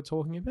scale we're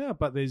talking about,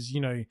 but there's,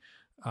 and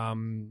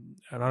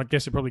I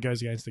guess it probably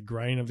goes against the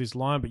grain of this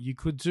line, but you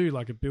could do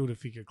like a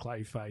Build-A-Figure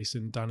Clayface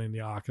and done in the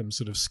Arkham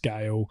sort of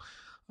scale.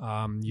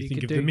 You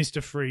think of the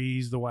Mr.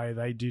 Freeze, the way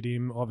they did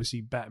him.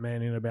 Obviously,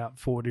 Batman in about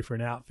 4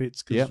 different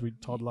outfits because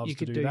Todd loves you to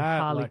could do do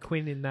that. Harley like,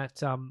 Quinn in that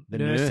The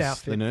nurse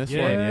outfit. The nurse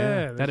yeah, one,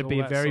 there's That'd be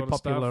all a that very sort of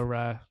stuff.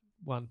 popular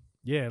one.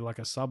 Yeah, like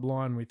a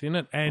subline within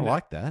it. I And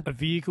like that. a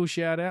vehicle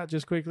shout out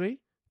just quickly.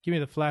 Give me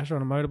the Flash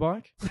on a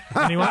motorbike.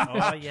 Anyone?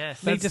 Oh,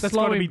 yes. Need to that's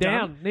slow gotta him be done.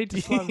 down. Need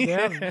to slow him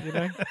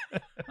down.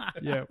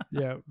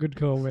 Yeah. Good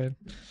call, man.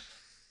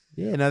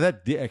 Yeah, no,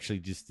 that actually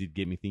just did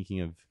get me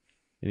thinking of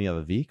any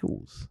other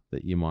vehicles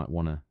that you might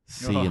want to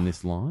see in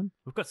this line?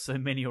 We've got so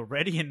many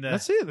already in the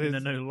That's it. in the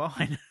new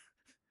line.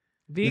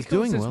 Vehicles,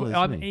 doing as well, well.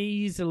 isn't I'm he?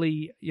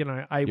 easily,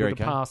 able You're to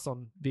okay? pass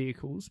on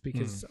vehicles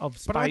because of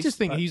space. But I just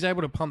think he's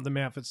able to pump them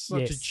out for such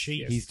a Yes,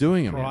 cheap yes. He's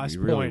doing it price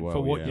really point well,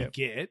 for what yeah. you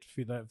get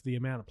for the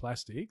amount of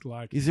plastic.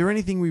 Like Is there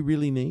anything we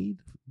really need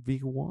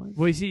vehicle wise?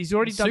 Well, he's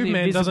already done the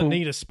Superman invisible. doesn't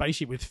need a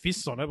spaceship with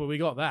fists on it, but we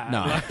got that.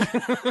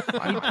 No.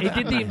 Like- He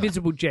did the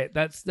invisible jet.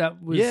 That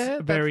was Yeah,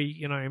 that's- very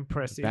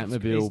impressive.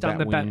 Batmobile, He's done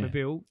the Batwing.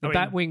 Batmobile. The I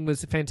mean- Batwing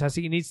was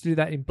fantastic. He needs to do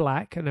that in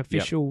black, an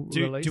official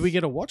release. do we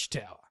get a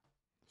watchtower?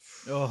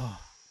 Oh,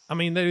 I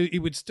mean, it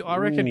would. I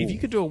reckon if you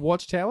could do a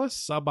watchtower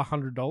sub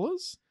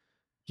 $100,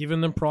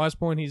 given the price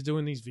point he's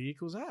doing these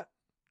vehicles at,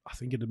 I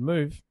think it'd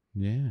move.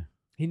 Yeah.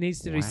 He needs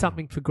to Wow. do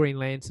something for Green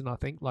Lantern. I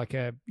think like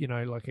a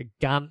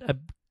gun, a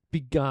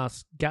big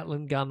gas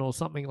Gatling gun or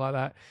something like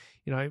that.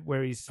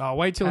 Where he's Oh,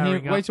 wait till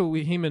powering up.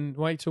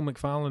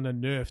 McFarlane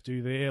and Nerf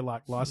do their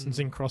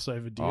licensing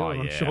crossover deal. Oh,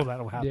 I'm yeah. sure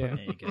that'll happen. Yeah.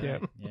 there you go. Yeah.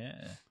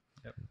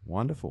 Yeah.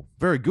 Wonderful.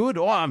 Very good.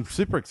 Oh, I'm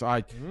super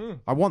excited.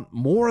 I want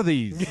more of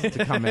these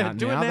to come out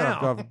Do it now.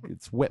 now. That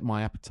it's whet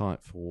my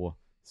appetite for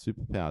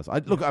superpowers.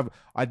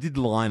 I did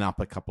line up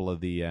a couple of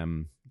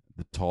the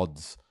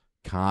Todd's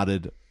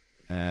carded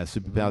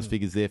superpowers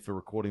figures there for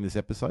recording this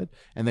episode,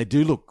 and they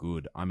do look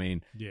good. I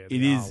mean, Yeah,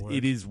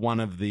 it is one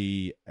of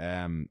the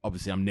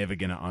obviously I'm never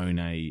going to own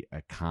a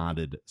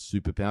carded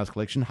superpowers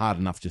collection. Hard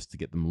enough just to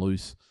get them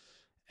loose.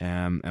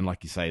 And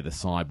like you say, the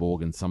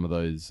Cyborg and some of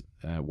those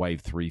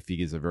Wave 3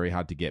 figures are very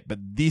hard to get. But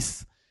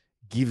this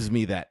gives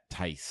me that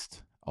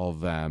taste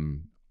of,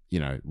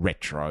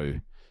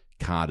 retro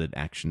carded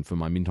action for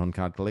my Minton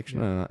card collection.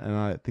 And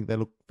I think they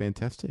look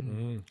fantastic.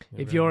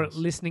 If you're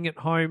listening at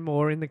home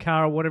or in the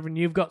car or whatever, and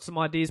you've got some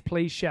ideas,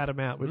 please shout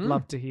them out. We'd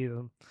love to hear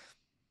them.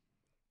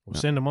 We'll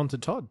send them on to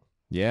Todd.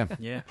 Yeah.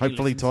 Yeah.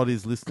 Hopefully He listens. Todd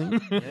is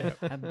listening. Yeah,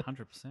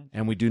 100%.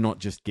 And we do not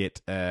just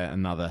get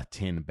another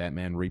 10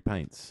 Batman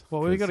repaints. Well,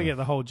 we've got to 'Cause, get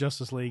the whole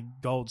Justice League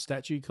gold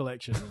statue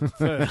collection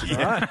first,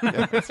 right?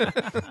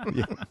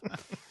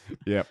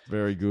 Yeah,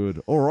 very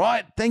good. All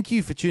right. Thank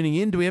you for tuning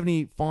in. Do we have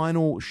any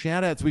final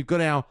shout outs? We've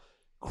got our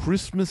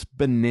Christmas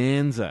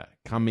Bonanza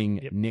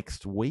coming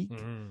next week.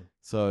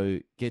 So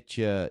get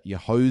your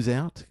hose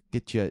out.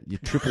 Get your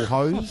triple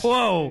hose.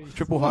 Whoa.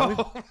 Triple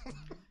hose.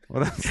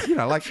 What else?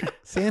 Like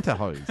Santa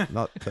hose,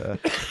 not.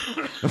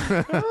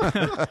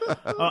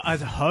 Oh,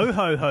 as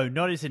ho,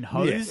 not as in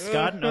hose Yes.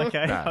 garden.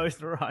 Okay, No.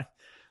 hose, right.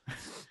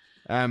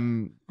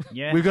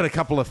 Yeah. We've got a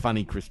couple of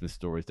funny Christmas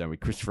stories, don't we?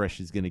 Chris Fresh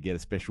is going to get a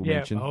special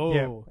mention.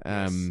 Oh,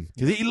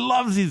 because he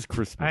loves his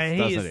Christmas,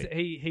 doesn't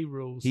he? He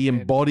rules. He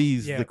man.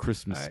 embodies Yeah. the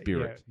Christmas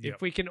spirit. Yeah.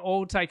 If we can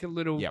all take a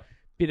little Yep.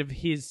 bit of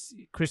his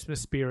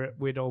Christmas spirit,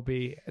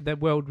 the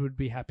world would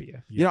be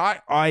happier.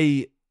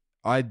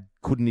 I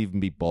couldn't even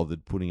be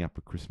bothered putting up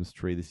a Christmas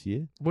tree this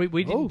year.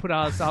 We didn't put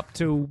ours up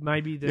till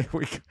maybe the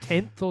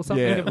 10th or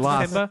something of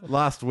December.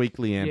 last week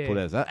Leanne Yeah. put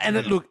ours up.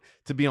 And look,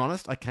 to be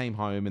honest, I came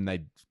home and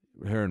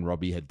her and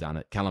Robbie had done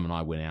it. Callum and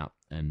I went out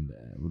and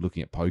were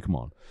looking at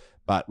Pokemon.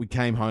 But we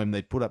came home,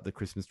 they'd put up the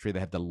Christmas tree, they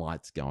had the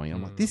lights going.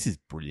 I'm like, this is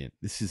brilliant.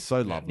 This is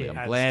so lovely. yeah, I'm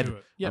adds glad to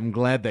it. Yep. I'm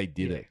glad they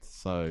did Yeah. it.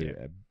 So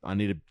Yeah. I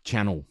need to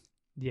channel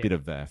Yeah. a bit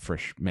of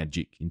fresh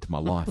magic into my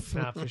life.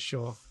 Nah, for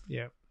sure.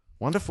 Yeah.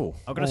 Wonderful.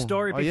 I've got a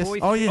story before yes.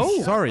 we. Oh,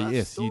 yes. Sorry. a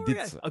Yes, you story.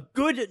 did. A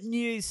good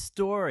news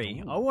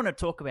story. I want to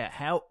talk about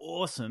how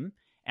awesome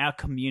our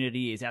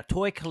community is, our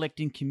toy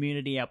collecting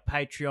community, our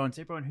Patreons,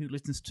 everyone who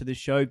listens to the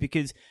show,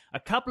 because a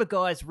couple of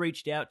guys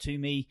reached out to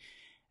me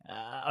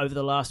over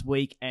the last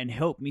week and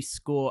helped me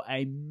score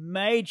a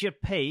major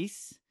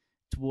piece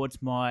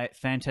towards my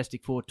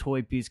Fantastic Four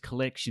Toy Biz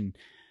collection.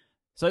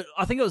 So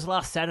I think it was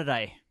last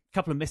Saturday. A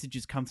couple of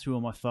messages come through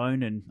on my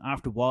phone, and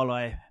after a while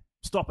I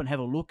stop and have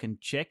a look and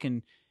check,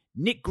 and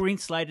Nick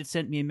Greenslade had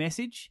sent me a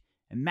message,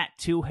 and Matt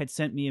Till had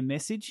sent me a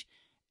message,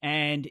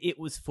 and it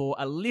was for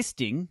a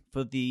listing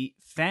for the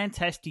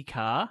Fantastic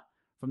Car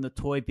from the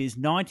Toy Biz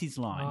 90s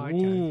line.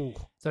 Okay.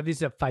 So this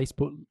is a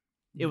Facebook.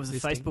 It was a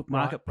listing. Facebook Right,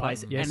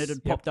 marketplace, right. Yes. and it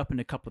had Yep. popped up in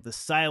a couple of the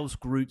sales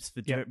groups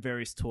for Yep.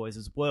 various toys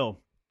as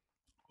well.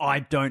 I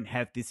don't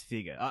have this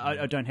figure.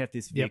 I don't have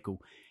this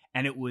vehicle.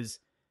 And it was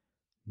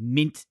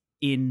mint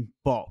in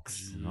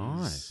box.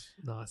 Nice.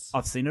 Nice.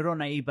 I've seen it on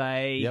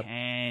eBay, Yep.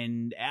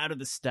 and out of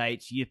the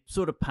States, you're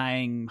sort of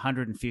paying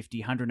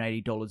 $150,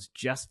 $180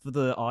 just for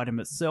the item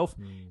itself,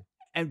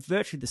 and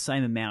virtually the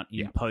same amount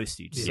in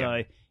postage.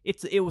 So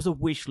it was a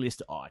wish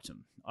list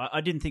item.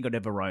 I didn't think I'd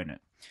ever own it.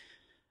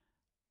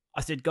 I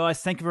said,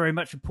 guys, thank you very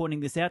much for pointing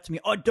this out to me.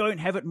 I don't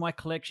have it in my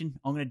collection.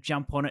 I'm going to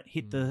jump on it,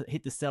 hit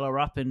the seller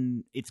up,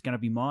 and it's going to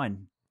be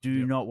mine.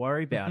 Do not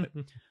worry about it.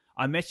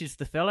 I messaged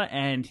the fella,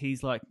 and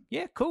he's like,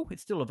 yeah, cool.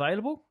 It's still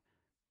available.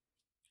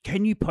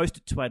 Can you post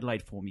it to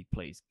Adelaide for me,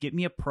 please? Get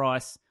me a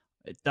price.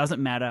 It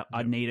doesn't matter.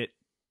 I need it.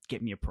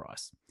 Get me a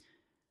price.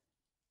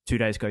 2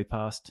 days go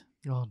past.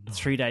 Oh, no.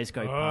 3 days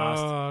go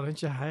past. Oh,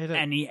 don't you hate it?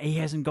 And he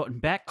hasn't gotten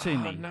back to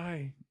me.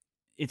 no.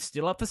 It's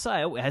still up for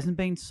sale. It hasn't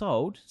been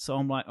sold. So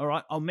I'm like, all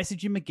right, I'll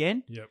message him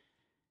again. Yep.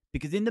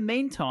 Because in the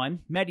meantime,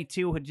 Matty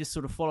Teal had just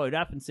sort of followed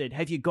up and said,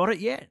 have you got it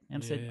yet?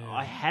 And I said,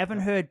 I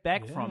haven't heard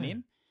back from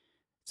him.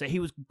 So he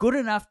was good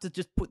enough to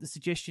just put the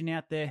suggestion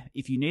out there.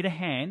 If you need a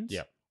hand,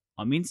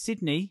 I'm in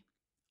Sydney.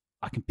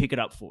 I can pick it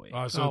up for you.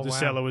 Oh, so the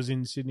seller was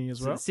in Sydney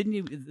as well?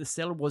 The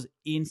seller was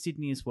in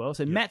Sydney as well.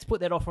 So Matt's put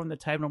that offer on the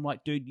table. I'm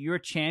like, dude, you're a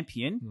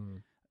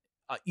champion.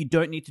 You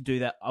don't need to do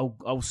that.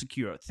 I'll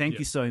secure it. Thank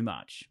you so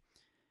much.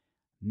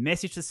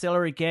 Message the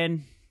seller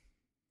again.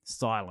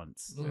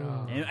 Silence.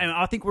 And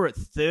I think we're at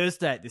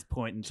Thursday at this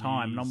point in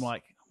time. And I'm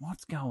like,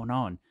 what's going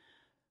on?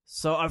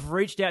 So I've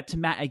reached out to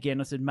Matt again.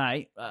 I said,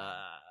 mate,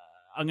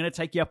 I'm going to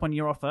take you up on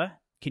your offer.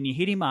 Can you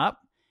hit him up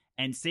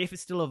and see if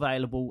it's still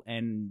available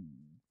and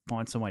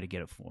find some way to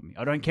get it for me?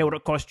 I don't care what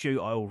it costs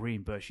you. I will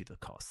reimburse you the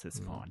cost. That's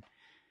fine.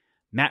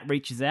 Matt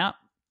reaches out.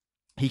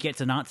 He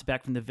gets an answer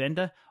back from the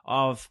vendor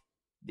of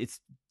it's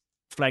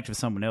flagged for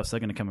someone else. They're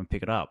going to come and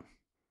pick it up.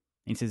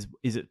 He says,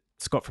 is it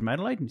Scott from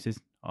Adelaide? And he says,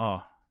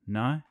 oh,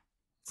 no.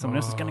 Someone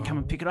else is going to come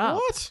and pick it up.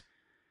 What?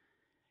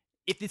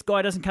 If this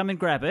guy doesn't come and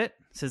grab it,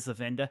 says the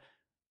vendor,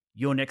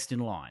 you're next in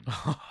line.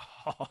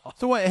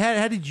 So wait,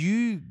 how did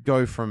you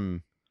go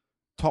from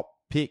top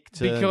pick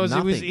to because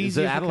nothing? it was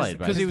easier Adelaide,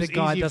 because it was the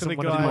guy easier doesn't for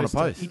the want to guy want to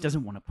post. He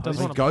doesn't want to post.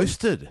 He's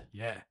ghosted.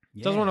 Yeah.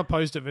 Doesn't want to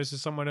post it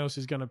versus someone else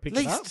who's going to pick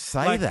At it up. least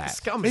say that.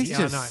 Scummy. At least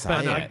just say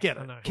I it. get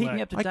it. Keep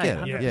me up to I date. get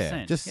it. 100%.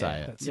 Yeah, just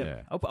say it. That's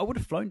Yeah. I would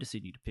have flown to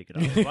Sydney to pick it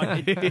up.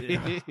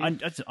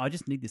 I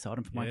just need this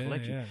item for my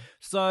collection. Yeah.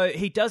 So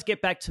he does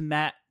get back to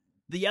Matt.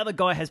 The other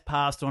guy has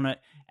passed on it,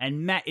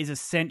 and Matt is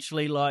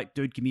essentially like,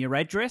 dude, give me your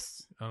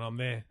address, And I'm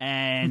there.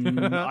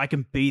 and I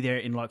can be there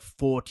in like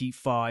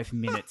 45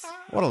 minutes.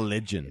 What a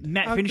legend.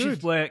 Matt Oh, finishes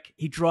good. work.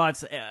 He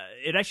drives.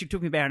 It actually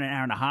took me about an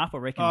hour and a half, I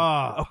reckon,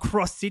 Oh.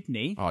 across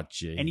Sydney. Oh,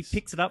 jeez. And he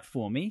picks it up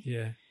for me.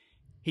 Yeah.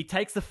 He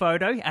takes the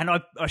photo, and I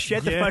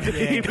shared the Yeah, photo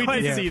yeah, with you we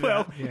guys did as see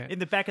well. that, yeah. In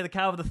the back of the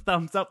car with the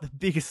thumbs up, the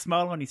biggest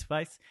smile on his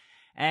face.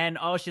 And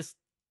I was just...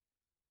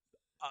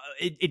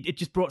 It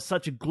just brought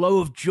such a glow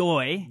of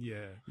joy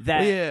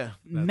that Yeah,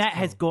 Matt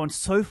has gone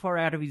so far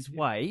out of his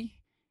way,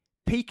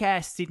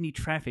 peak-ass Sydney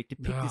traffic to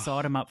pick this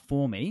item up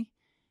for me.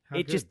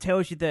 It just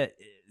tells you that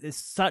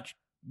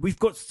we've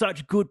got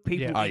such good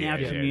people in our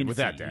community.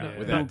 Without doubt. Who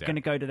Without are doubt. going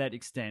to go to that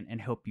extent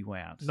and help you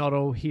out. Not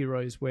all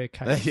heroes wear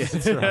capes. Yeah,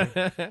 that's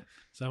right.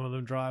 Some of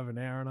them drive an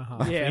hour and a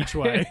half Yeah. each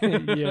way.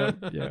 yeah.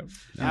 And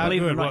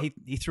believe it or good. not,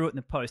 he threw it in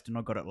the post, and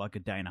I got it like a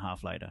day and a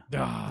half later.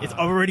 Ah. I've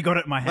already got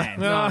it in my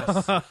hand.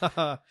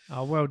 Oh,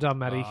 well done,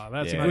 Matty. Oh,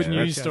 that's Yeah, a good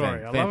news that's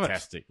story. I love it.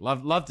 Fantastic.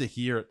 Love to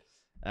hear it.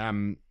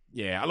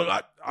 Yeah, look,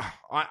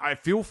 I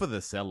feel for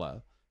the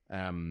seller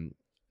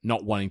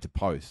not wanting to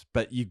post,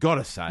 but you got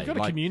to say, You got to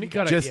like,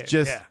 communicate.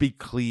 just be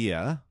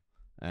clear.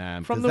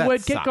 From 'cause the that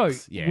word get go,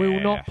 sucks. Yeah. we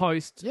will not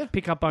post. Yeah.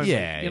 Pick up only.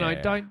 Yeah, you know,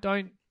 yeah.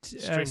 don't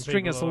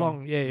string people us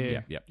along.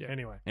 Yeah. Yeah.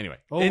 Anyway. Anyway,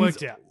 All ends-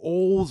 worked out.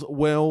 All's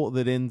well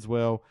that ends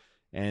well.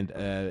 And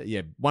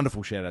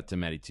wonderful shout out to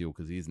Matty Teal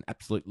because he is an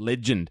absolute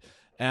legend.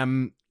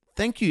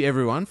 Thank you,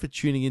 everyone, for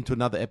tuning in to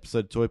another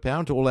episode of Toy Power.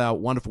 And to all our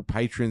wonderful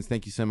patrons,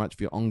 thank you so much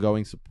for your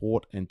ongoing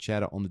support and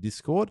chatter on the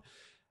Discord.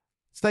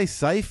 Stay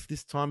safe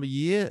this time of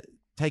year.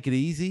 Take it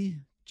easy.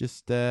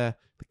 Just the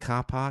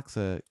car parks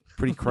are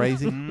pretty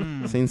crazy.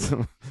 Seen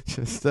some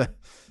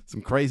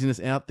craziness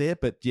out there,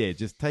 but yeah,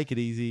 just take it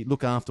easy.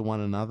 Look after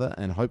one another,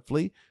 and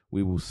hopefully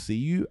we will see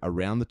you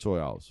around the toy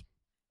aisles.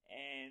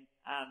 And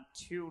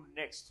until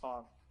next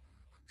time,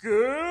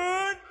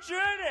 good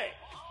journey!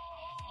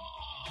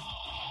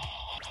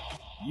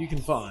 You can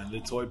find the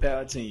Toy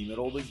Power team at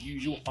all the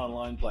usual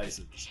online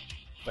places.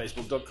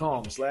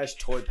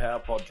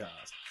 Facebook.com/ToyPowerPodcast,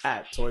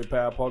 at Toy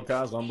Power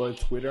Podcast on both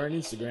Twitter and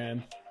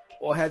Instagram,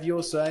 or have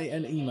your say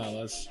and email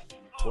us,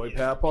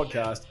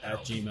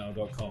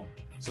 toypowerpodcast@gmail.com.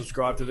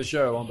 Subscribe to the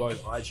show on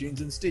both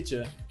iTunes and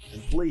Stitcher,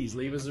 and please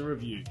leave us a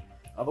review.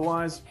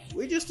 Otherwise,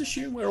 we just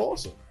assume we're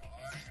awesome.